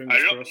 And Fingers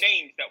a lot crossed. of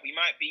names that we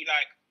might be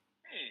like,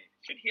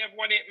 should he have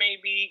won it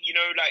maybe? You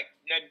know, like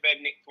Nedved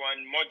nicked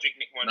one, Modric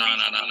nicked one. No.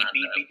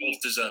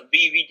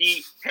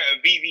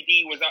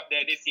 VVD was up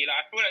there this year.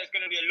 Like, I feel like it's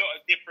going to be a lot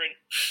of different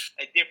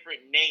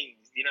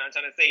names. You know what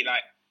I'm trying to say?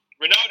 Like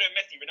Ronaldo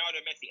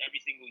Messi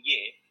every single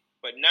year.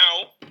 But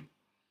now,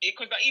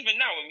 because like, even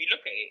now when we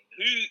look at it,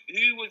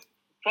 who was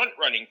front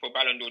running for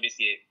Ballon d'Or this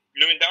year?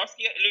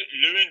 Lewandowski,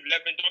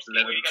 Lewandowski,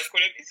 what do you guys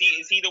call him?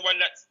 Is he the one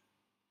that's?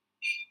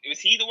 Was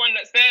he the one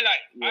that's there?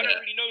 Like, Yeah. I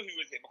don't really know who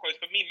was it, because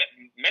for me,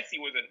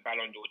 Messi wasn't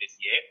Ballon d'Or this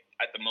year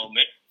at the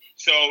moment.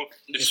 So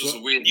This was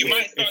a weird. you year.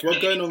 might start. If we're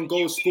going on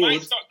goals we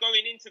might scored, start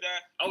going into the.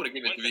 I would have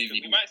given it to We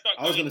VVD. might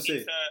start. I was going gonna say.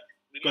 into,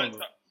 we Go might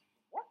on, start.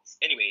 What?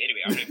 Anyway,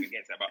 I'm not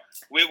against that, but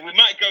we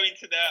might go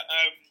into the.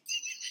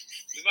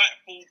 We might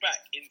fall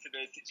back into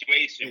the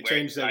situation it where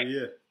changes it's like, every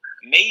year.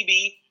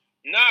 maybe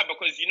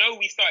because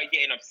we started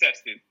getting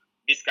obsessed with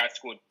this guy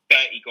scored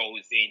 30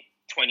 goals in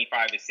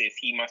 25 assists.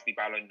 He must be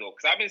Ballon d'Or,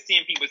 because I've been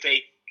seeing people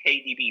say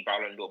KDB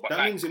Ballon d'Or, but That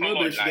like, means come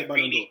Immobile on, should like, get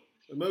Ballon d'Or. really,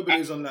 Immobile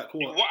is on like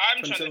what? what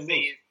I'm trying to 27 say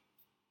goals.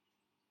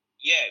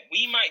 is,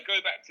 we might go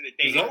back to the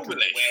days Exactly.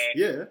 where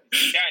Yeah.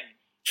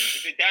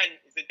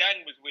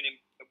 Zidane was winning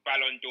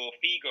Ballon d'Or,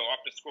 Figo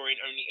after scoring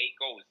only 8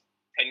 goals,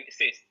 10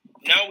 assists.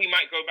 Now we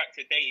might go back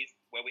to days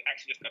where we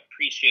actually just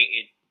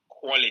appreciated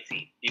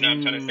quality. You know what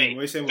I'm trying to say? What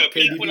are you saying? So What,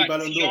 people KDB like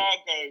Ballon d'Or?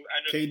 Thiago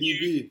and a few,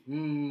 KDB.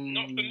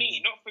 not for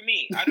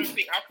me. I don't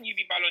think. How can you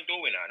be Ballon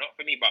d'Or winner? Not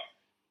for me. But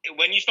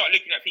when you start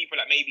looking at people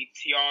like maybe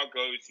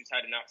Thiago, who's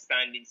had an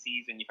outstanding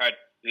season, you've had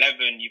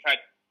Levin,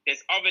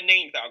 there's other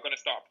names that are going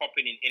to start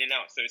popping in and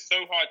out. So it's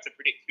so hard to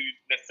predict who's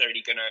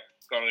necessarily going to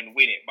go and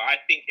win it. But I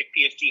think if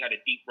PSG had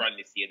a deep run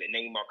this year, that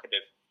Neymar could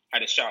have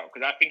had a shout,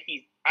 because I think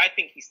he's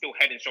still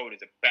head and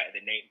shoulders better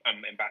than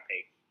Mbappe,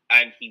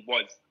 and he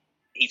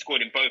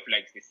scored in both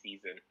legs this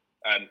season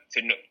to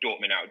knock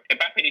Dortmund out.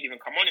 Mbappe didn't even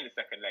come on in the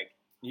second leg.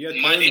 You had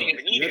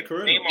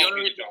Corona.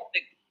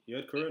 You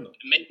had Corona.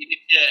 Maybe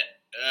this year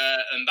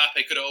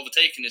Mbappe could have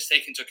overtaken this,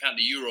 take into account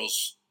the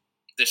Euros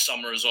this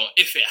summer as well.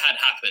 If it had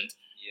happened,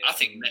 I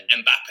think that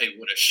Mbappe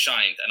would have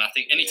shined. And I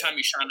think anytime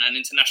you shine at an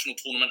international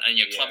tournament and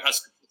your club has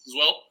success as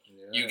well,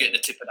 you get the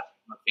tip of that.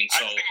 I think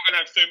so. I think we're going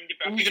to have so many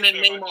different. Even in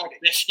Neymar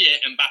this year,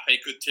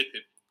 Mbappe could tip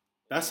him.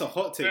 That's a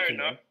hot take. Fair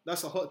enough.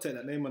 That's a hot take.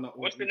 That Neymar not.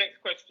 What's the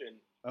next question?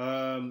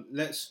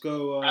 Let's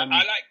go. I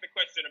like the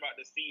question about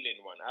the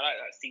ceiling one. I like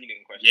that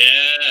ceiling question.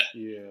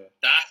 Yeah.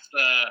 That's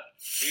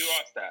who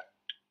asked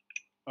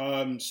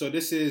that? So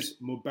this is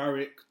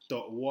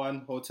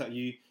Mubarak.1. Hold tight,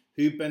 you.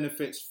 Who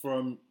benefits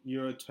from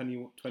Euro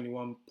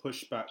 2021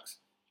 pushbacks?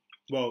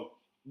 Well,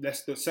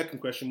 that's the second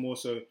question more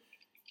so.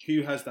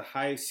 Who has the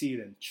highest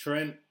ceiling?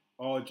 Trent,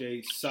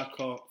 RJ,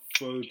 Saka,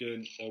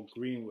 Foden, or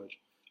Greenwood?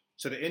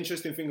 So the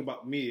interesting thing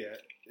about me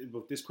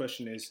with this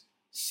question is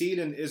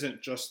ceiling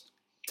isn't just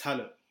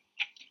talent.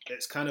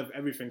 It's kind of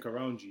everything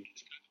around you.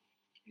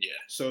 Yeah.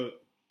 So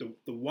the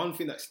one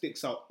thing that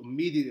sticks out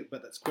immediately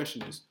about that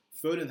question is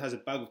Foden has a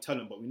bag of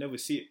talent, but we never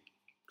see it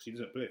because he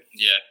doesn't play.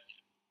 Yeah.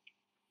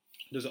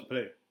 Doesn't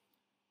play.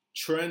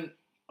 Trent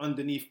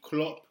underneath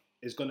Klopp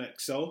is going to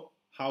excel.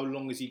 How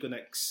long is he going to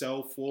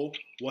excel for?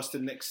 What's the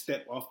next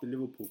step after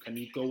Liverpool? Can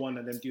he go on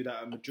and then do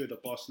that at Madrid or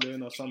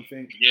Barcelona or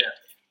something? Yeah.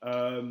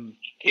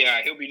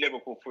 Yeah, he'll be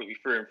Liverpool through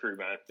and through,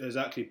 man.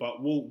 Exactly.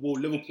 But will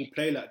Liverpool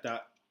play like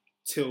that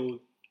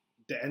till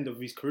the end of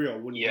his career?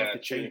 Will he have to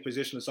change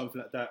position or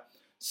something like that?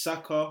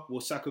 Saka,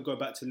 will Saka go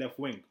back to left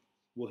wing?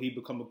 Will he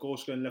become a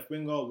goal-scoring left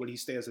winger? Will he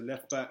stay as a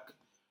left back?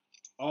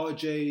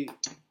 RJ,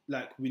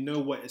 we know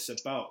what it's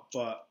about,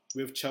 but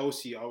with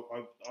Chelsea, are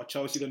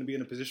Chelsea going to be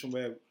in a position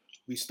where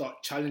we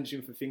start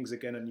challenging for things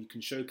again and you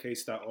can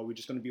showcase that, or we're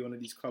just going to be one of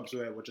these clubs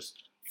where we're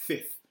just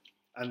fifth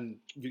and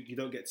you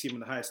don't get team on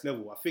the highest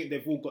level? I think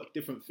they've all got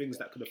different things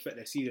that could affect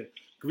their season.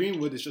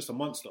 Greenwood is just a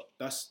monster.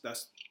 That's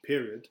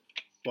period.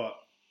 But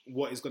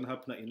what is going to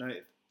happen at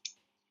United?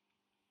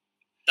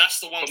 That's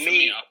the one for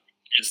me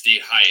is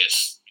the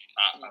highest.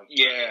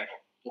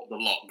 Of the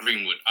lot,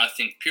 Greenwood. I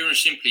think pure and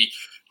simply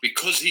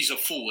because he's a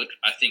forward,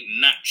 I think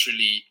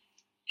naturally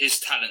his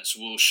talents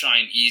will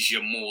shine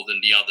easier more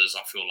than the others,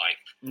 I feel like.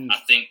 I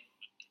think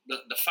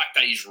the fact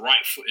that he's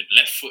right-footed,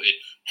 left-footed,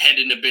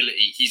 heading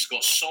ability, he's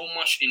got so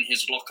much in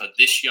his locker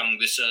this young,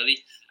 this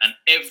early, and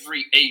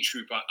every age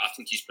group I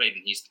think he's played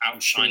in, he's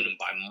outshined them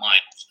by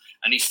miles.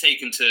 And he's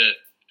taken to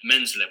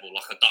men's level,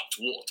 like a duck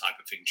to water type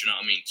of thing, do you know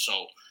what I mean?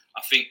 So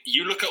I think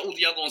you look at all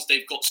the other ones,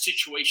 they've got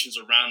situations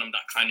around them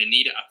that kind of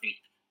need it. I think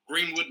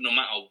Greenwood, no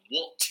matter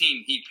what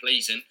team he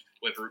plays in,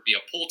 whether it be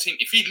a poor team,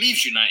 if he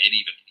leaves United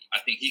even, I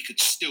think he could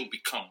still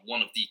become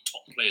one of the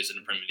top players in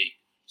the Premier League.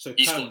 So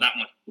he's got that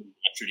much,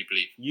 I truly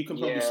believe. You can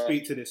probably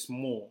speak to this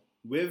more.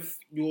 With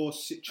your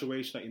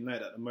situation at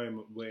United at the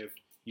moment, where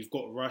you've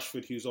got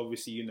Rashford, who's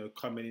obviously,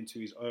 coming into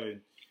his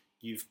own.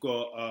 You've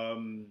got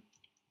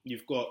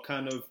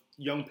kind of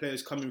young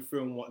players coming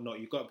through and whatnot.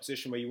 You've got a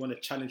position where you want to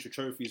challenge for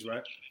trophies,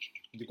 right?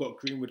 You've got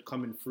Greenwood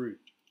coming through.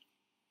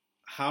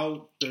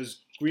 How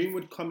does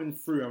Greenwood coming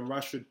through and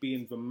Rashford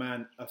being the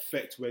man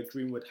affect where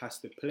Greenwood has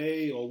to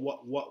play, or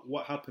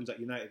what happens at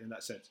United in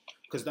that sense?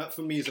 Because that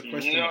for me is a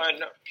question. No.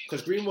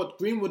 Because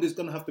Greenwood is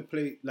going to have to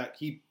play,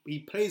 he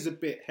plays a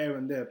bit here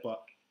and there,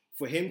 but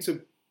for him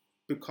to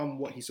become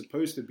what he's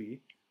supposed to be,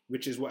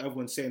 which is what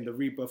everyone's saying, the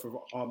rebirth of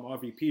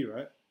RVP,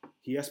 right?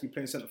 He has to be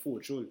playing centre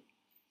forward, surely.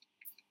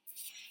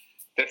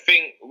 The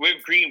thing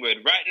with Greenwood,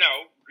 right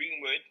now,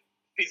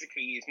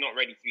 physically is not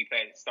ready to be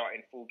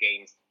starting full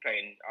games,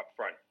 playing up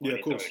front. Yeah,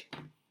 of course.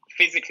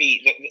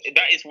 Physically,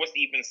 that is what's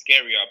even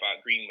scarier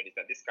about Greenwood, is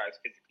that this guy's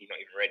physically not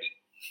even ready.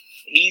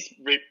 He's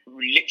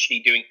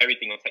literally doing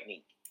everything on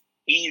technique.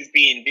 He is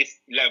being this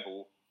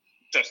level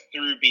just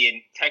through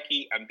being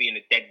techie and being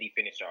a deadly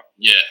finisher.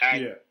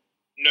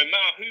 No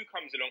matter who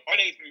comes along,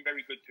 Ole's been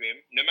very good to him.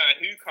 No matter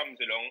who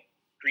comes along,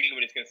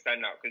 Greenwood is going to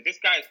stand out because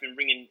this guy's been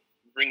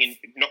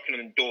knocking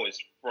on doors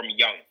from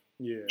young.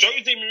 Yeah.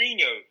 Jose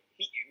Mourinho,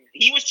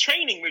 he was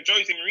training with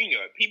Jose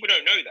Mourinho. People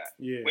don't know that.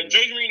 Yeah. When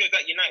Jose Mourinho was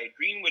at United,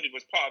 Greenwood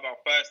was part of our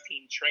first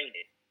team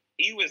training.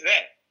 He was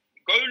there.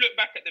 Go look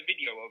back at the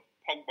video of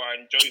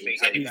Pogba and Jose.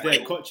 He's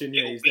there coaching,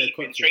 he's there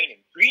coaching.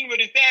 Training. Greenwood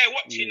is there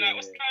watching,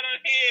 what's going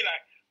on here?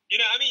 You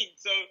know what I mean?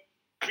 So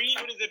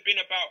Greenwood has been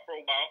about for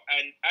a while,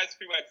 and as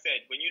Fuad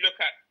said, when you look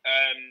at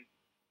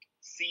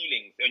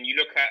ceilings and you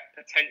look at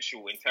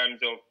potential in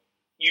terms of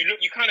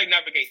you kind of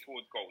navigate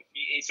towards goals.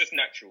 It's just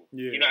natural.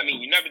 Yeah. You know what I mean?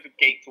 You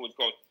navigate towards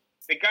goals.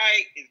 The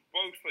guy is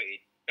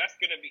bow-footed. That's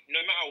going to be, no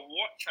matter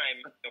what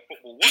time of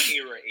football, what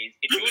era it is,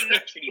 if you're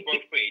naturally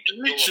bow-footed,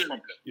 you're a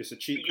problem. It's a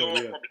cheat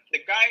code, problem. The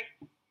guy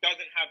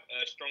doesn't have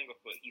a stronger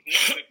foot. He's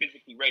not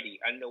physically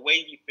ready. And the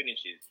way he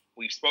finishes,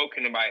 we've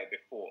spoken about it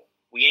before.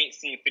 We ain't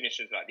seen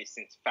finishers like this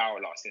since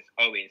Fowler, since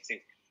Owen,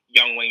 since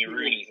young Wayne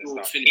Rooney and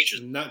stuff.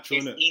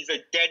 He's a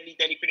deadly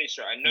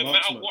finisher. And no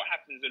matter what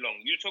happens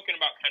along, you're talking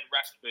about can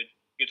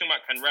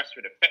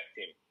Rashford affect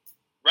him?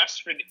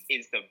 Rashford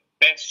is the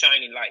best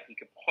shining light he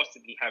could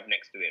possibly have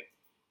next to him.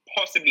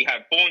 Possibly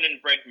have born and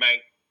bred man,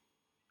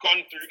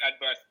 gone through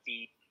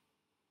adversity,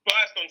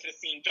 burst onto the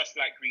scene just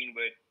like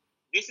Greenwood.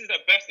 This is the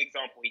best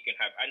example he can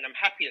have. And I'm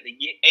happy that the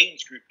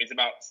age group is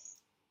about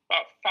 5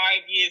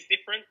 years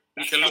different.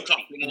 You can look up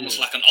almost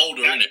like an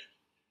older, isn't it?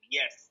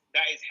 Yes,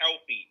 that is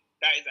healthy.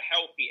 That is a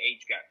healthy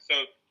age gap. So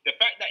the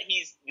fact that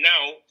he's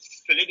now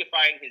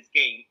solidifying his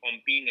game on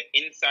being an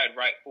inside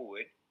right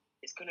forward,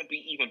 it's going to be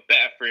even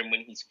better for him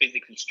when he's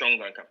physically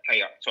stronger and can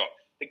play up top.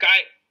 The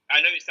guy,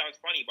 I know it sounds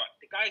funny, but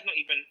the guy's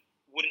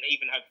wouldn't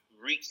even have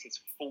reached his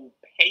full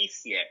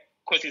pace yet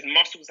because his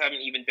muscles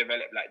haven't even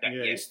developed like that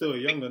yet. Yeah, he's still a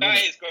young The one.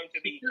 guy is going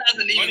to be. He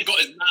hasn't even got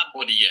his mad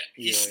body yet.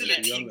 He's still a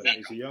teen.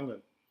 He's a young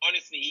one.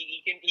 Honestly,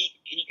 he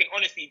can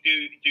honestly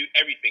do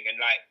everything, and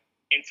like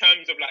in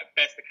terms of like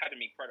best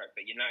academy product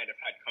that United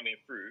have had coming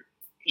through,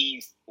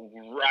 he's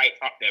right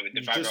up there with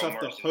the. You just have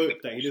to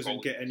hope that he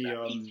doesn't get any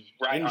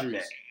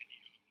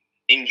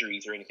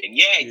injuries or anything.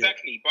 Yeah,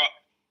 exactly. But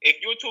if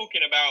you're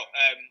talking about,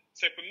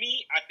 so for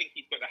me, I think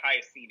he's got the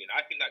highest ceiling.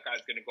 I think that guy's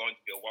going to go on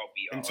to be a world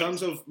beater. In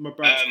terms of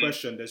Mabrak's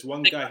question, there's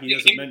one guy he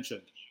hasn't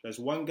mentioned. There's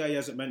one guy he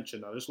hasn't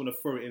mentioned. I just want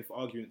to throw it in for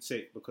argument's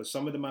sake because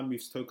some of the man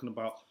we've spoken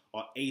about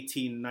are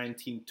 18,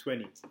 19,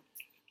 20.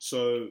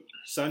 So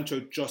Sancho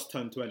just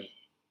turned 20.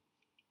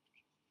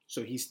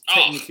 So he's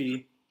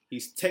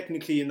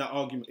technically in that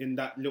argument, in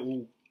that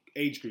little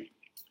age group.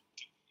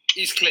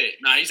 He's clear.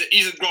 Nah, he's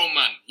a grown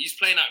man. He's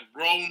playing at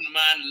grown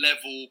man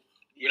level.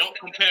 We're not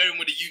comparing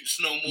with the youths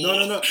no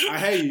more. No. I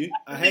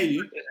hear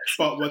you.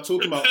 But if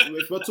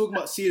we're talking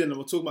about ceiling and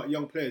we're talking about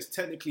young players,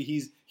 technically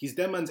he's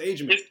their man's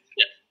age mate.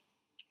 Yeah.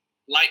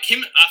 Like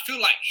him, I feel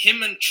like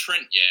him and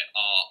Trent,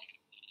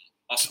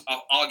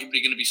 are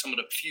arguably going to be some of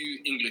the few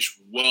English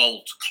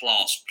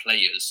world-class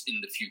players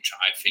in the future,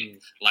 I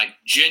think. Like,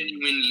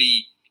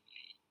 genuinely,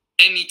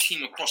 any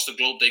team across the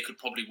globe, they could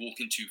probably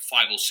walk into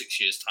 5 or 6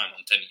 years' time,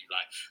 I'm telling you.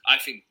 Like,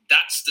 I think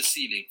that's the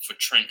ceiling for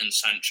Trent and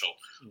Sancho.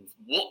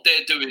 What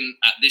they're doing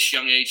at this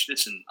young age,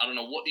 listen, I don't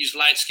know what these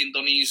light-skinned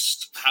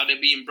Donnies, how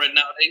they're being bred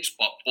nowadays,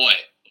 but boy,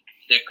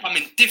 they're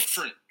coming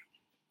different.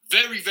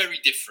 Very, very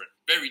different.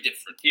 Very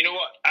different. You know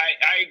what?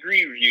 I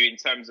agree with you in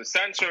terms of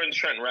Sancho and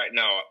Trent right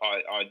now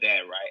are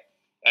there, right?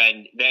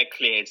 And they're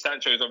cleared.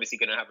 Sancho is obviously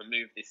going to have a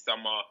move this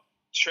summer.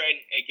 Trent,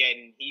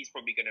 again, he's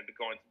probably going to be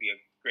going to be a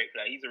great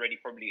player. He's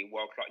already probably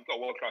world-class. He's got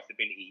world-class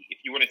ability.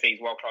 If you want to say he's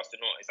world-class or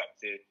not, it's up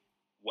to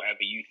whatever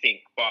you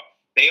think. But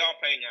they are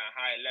playing at a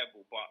higher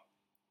level. But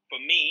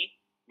for me,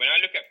 when I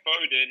look at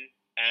Foden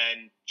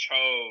and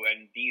Cho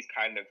and these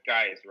kind of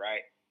guys,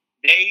 right,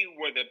 they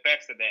were the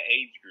best of their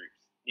age groups.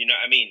 You know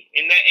what I mean?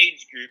 In their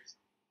age groups,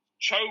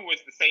 Cho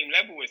was the same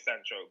level as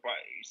Sancho, but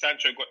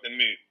Sancho got the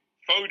move.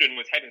 Foden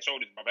was head and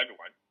shoulders above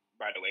everyone,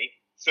 by the way.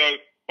 So,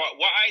 but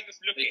what I just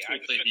look at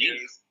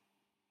is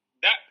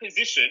that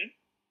position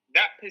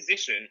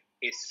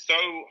is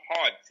so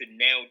hard to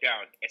nail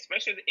down,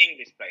 especially the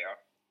English player,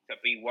 to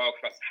be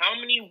world-class. How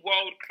many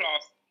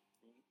world-class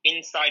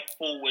inside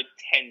forward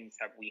 10s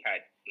have we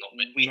had?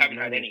 We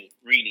haven't had any,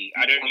 really.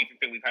 I don't even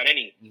think we've had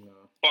any.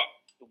 No. But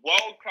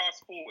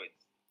world-class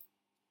forwards,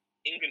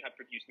 England have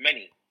produced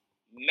many.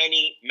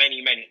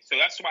 So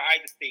that's why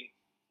I just think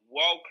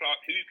world-class,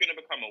 who's going to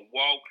become a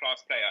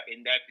world-class player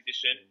in their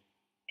position?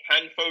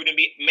 Can Foden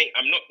be, mate,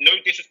 no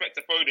disrespect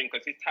to Foden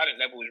because his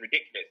talent level is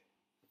ridiculous.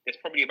 There's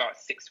probably about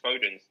 6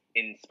 Fodens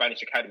in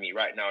Spanish Academy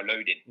right now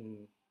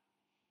loading.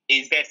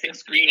 Is there 6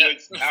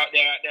 Greenwoods out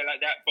there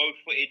like that,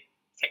 both-footed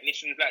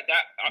technicians like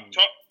that up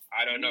top?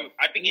 I don't know.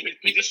 I think in his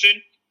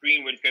position,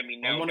 Greenwood's going to be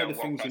nailed down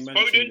world-class.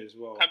 Foden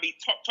can be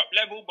top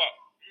level, but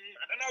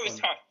I don't know, it's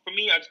tough. For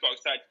me, I just got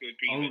excited to go with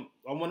Greenwood.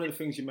 And one of the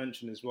things you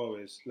mentioned as well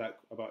is, like,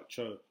 about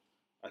Cho,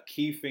 a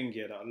key thing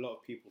here that a lot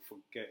of people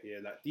forget here,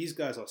 like, these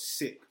guys are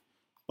sick,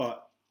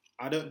 but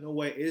I don't know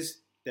what it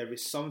is. There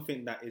is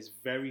something that is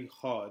very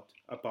hard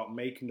about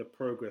making the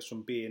progress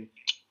from being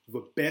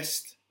the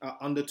best at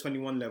under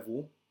 21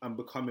 level and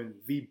becoming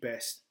the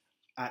best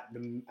at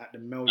the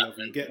male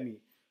level. You get me?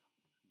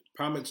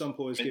 Prime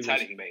example is given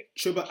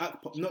Chuba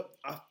Akpom.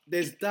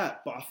 There's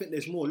that, but I think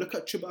there's more. Look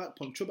at Chuba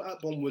Akpom. Chuba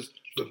Akpom was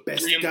the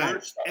best guy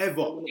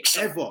ever.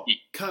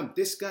 Cam,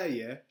 this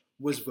guy,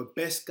 was the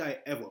best guy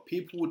ever.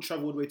 People would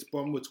travel all the way to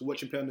Bromwood to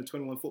watch him play under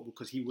 21 football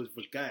because he was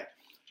the guy.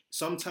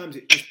 Sometimes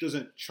it just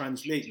doesn't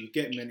translate. You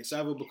get me? And it's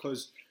either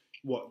because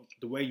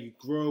the way you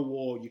grow,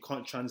 or you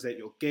can't translate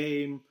your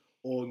game,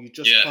 or you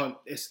just can't.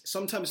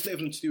 Sometimes it's not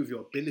even to do with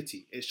your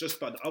ability. It's just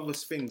about the other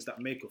things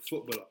that make a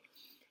footballer.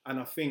 And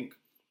I think,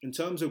 in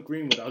terms of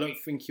Greenwood, I don't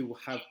think he will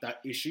have that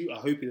issue. I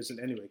hope he doesn't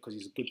anyway, because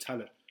he's a good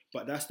talent.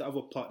 But that's the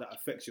other part that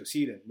affects your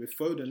ceiling. With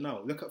Foden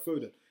now, look at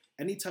Foden.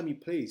 Anytime he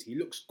plays, he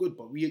looks good,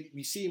 but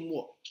we see him,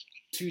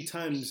 2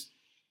 times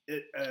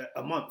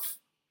a month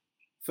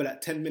for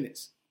like 10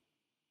 minutes.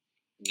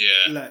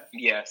 Yeah.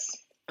 Yes.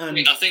 And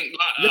I think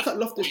look at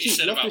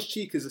Loftus-Cheek.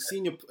 Loftus-Cheek is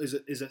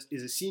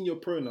a senior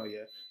pro now.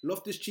 Yeah,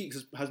 Loftus-Cheek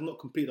has not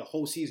completed a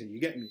whole season. You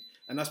get me?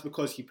 And that's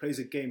because he plays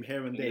a game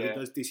here and there. Yeah. He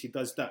does this, he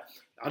does that.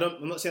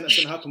 I'm not saying that's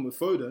going to happen with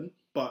Foden,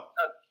 but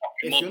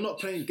if you're not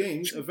playing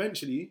games,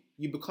 eventually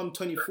you become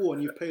 24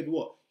 and you've played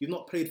You've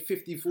not played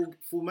 50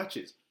 full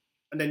matches,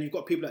 and then you've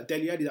got people like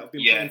Dele Alli that have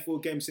been playing full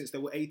games since they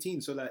were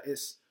 18. So like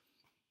it's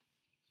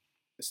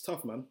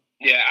tough, man.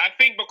 Yeah, I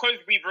think because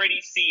we've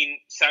already seen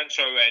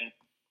Sancho and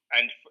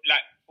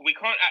like, we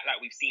can't act like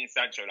we've seen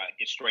Sancho like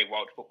destroy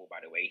world football.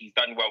 By the way, he's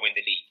done well in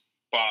the league,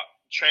 but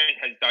Trent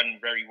has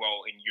done very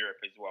well in Europe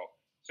as well.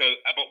 So,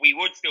 but we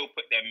would still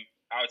put them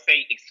I would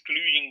say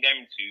excluding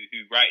them two,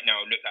 who right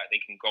now look like they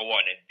can go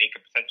on and they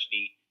could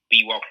potentially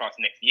be world class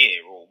next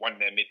year, or one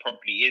of them it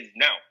probably is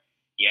now.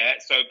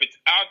 Yeah, so but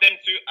out of them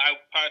two, I'm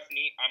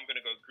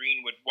gonna go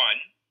Greenwood 1,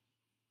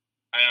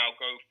 and I'll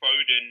go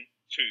Foden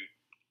 2.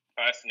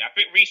 Personally, I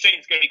think Reece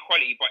James is going to be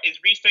quality, but is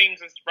Reece James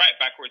a right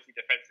back or is he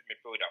defensive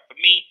midfielder? For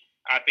me,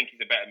 I think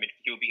he's a better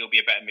he'll be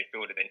a better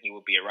midfielder than he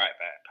will be a right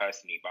back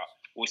personally. But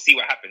we'll see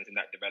what happens in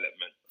that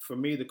development. For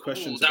me, the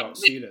question's about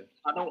ceiling.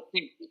 I don't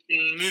think he's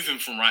been moving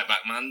from right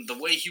back, man. The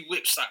way he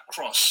whips that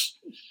cross.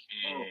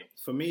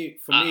 For me,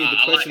 the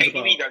question's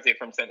about. KDB does it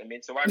from centre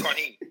mid, so why can't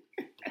he?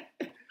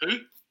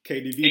 Who?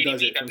 KDB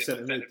does it from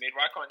centre mid.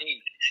 Why can't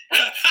he?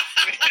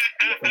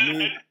 For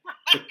me,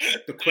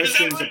 the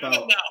question's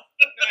about.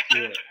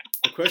 Yeah,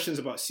 the question's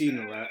about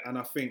ceiling, right? And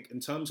I think in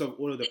terms of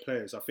all of the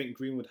players, I think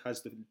Greenwood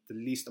has the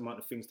least amount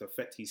of things to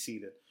affect his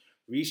ceiling.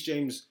 Reece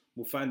James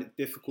will find it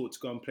difficult to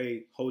go and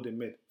play holding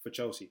mid for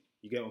Chelsea.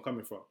 You get where I'm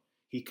coming from?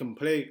 He can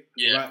play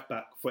right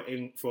back for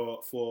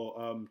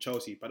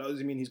Chelsea, but that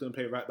doesn't mean he's going to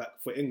play right back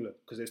for England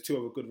because there's two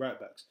other good right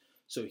backs.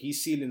 So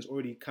his ceiling's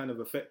already kind of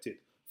affected.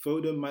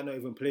 Foden might not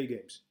even play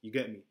games. You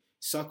get me?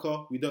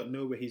 Saka, we don't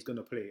know where he's going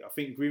to play. I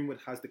think Greenwood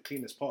has the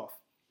cleanest path.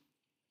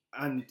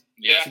 And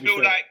he has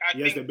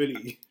the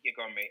ability. You're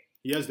gone, mate.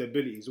 He has the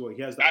ability as well.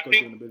 He has that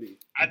goddamn ability.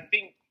 I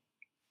think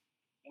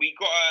we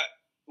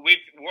with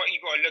what you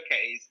gotta look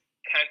at is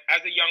as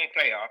a young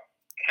player,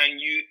 can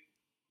you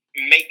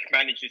make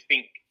managers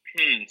think,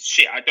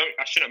 shit, I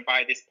shouldn't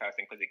buy this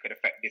person because it could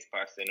affect this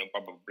person or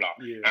blah blah blah.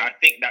 Yeah. And I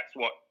think that's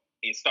what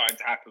is starting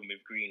to happen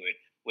with Greenwood.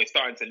 We're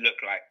starting to look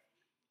like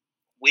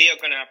we are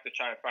going to have to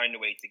try and find a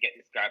way to get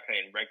this guy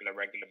playing regular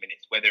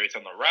minutes, whether it's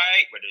on the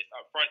right, whether it's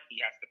up front, he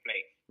has to play.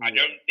 Yeah. I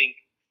don't think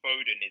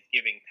Foden is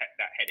giving Pep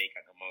that headache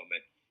at the moment.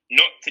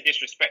 Not to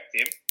disrespect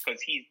him, because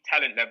his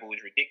talent level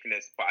is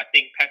ridiculous, but I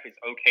think Pep is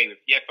okay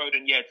with,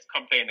 Foden, just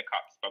come play in the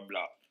cups, blah,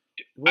 blah.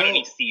 I don't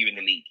need to see you in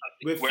the league.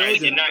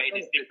 Whereas Foden, United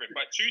is different.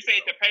 But true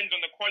say it depends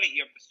on the quality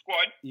of the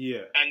squad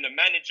and the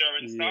manager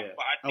and stuff.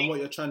 But I think and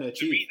what you're trying to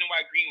achieve. The reason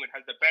why Greenwood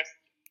has the best,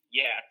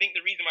 I think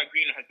the reason why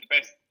Greenwood has the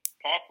best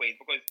pathways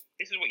because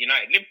this is what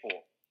United live for.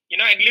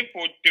 United live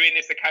for doing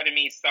this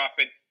academy stuff,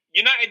 and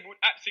United would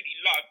absolutely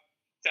love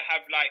to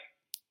have like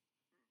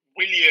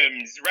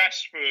Williams,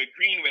 Rashford,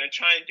 Greenwood, and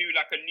try and do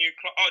like a new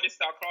this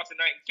is our class of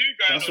 '92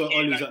 going. That's what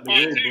Ollie's at the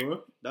wall,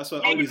 bro. That's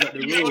what Ollie's at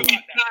the wall.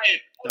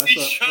 That's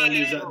what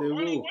Ollie's at the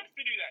wall. Ole wants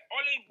to do that.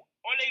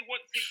 Ole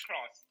wants his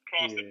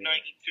class of '92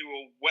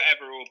 or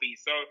whatever it will be.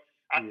 So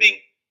I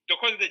think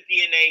because of the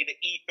DNA, the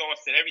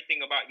ethos, and everything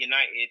about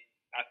United,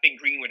 I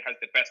think Greenwood has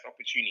the best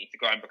opportunity to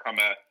go and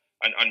become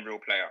an unreal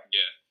player.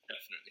 Yeah,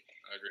 definitely.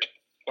 I agree.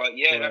 But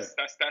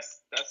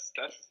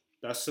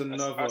that's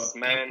another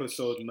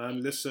episode,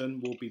 man.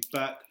 Listen, we'll be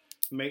back.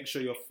 Make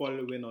sure you're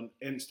following on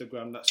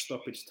Instagram, that's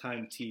Stoppage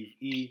Time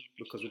TV,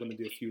 because we're going to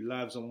do a few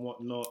lives and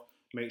whatnot.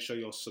 Make sure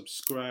you're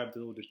subscribed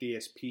to all the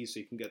DSPs so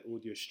you can get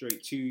audio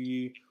straight to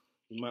you.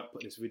 We might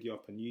put this video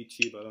up on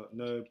YouTube, I don't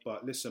know.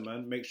 But listen,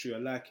 man, make sure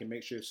you're liking,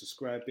 make sure you're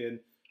subscribing.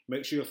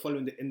 Make sure you're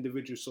following the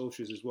individual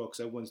socials as well,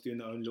 because everyone's doing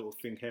their own little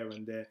thing here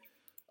and there.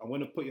 I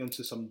want to put you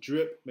onto some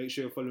drip. Make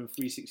sure you're following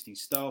 360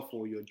 Style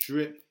for your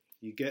drip.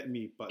 You get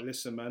me? But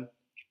listen, man,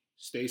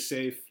 stay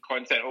safe.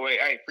 Content.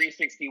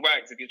 360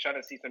 Wags if you're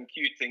trying to see some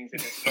cute things in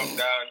this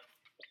lockdown.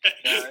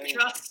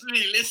 Trust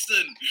me,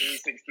 listen.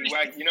 360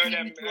 Wags. You know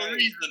them.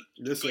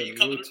 Listen,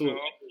 real talk.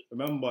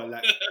 Remember,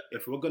 like,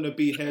 if we're going to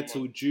be here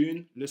till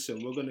June,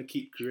 listen, we're going to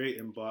keep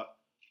creating. But,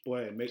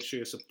 boy, make sure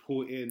you're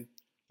supporting.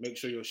 Make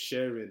sure you're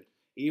sharing.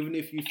 Even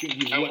if you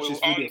think you've watched this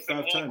video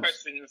 5 times.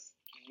 Questions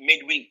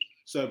midweek.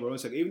 Sorry, bro, 1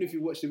 second. Even if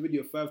you watch the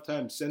video 5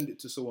 times, send it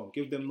to someone.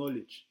 Give them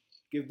knowledge.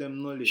 We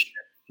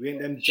ain't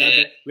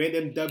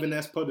them dabbing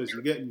ass podders.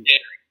 You get me?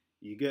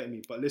 You get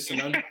me? But listen,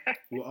 man,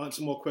 we'll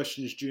answer more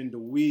questions during the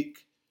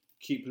week.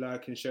 Keep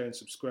liking, sharing,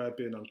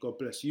 subscribing, and God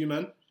bless you,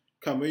 man.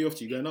 Cam, where you off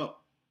to? You going up?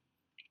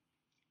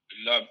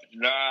 Got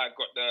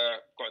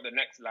the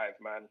next live,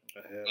 man.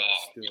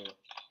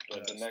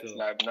 Got the next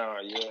live now,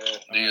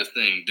 Do your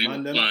thing. Do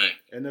man, mine.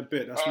 In a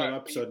bit. That's another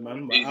episode,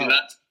 man. Easy,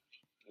 lad.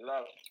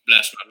 Love.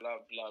 Bless, man.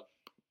 Love.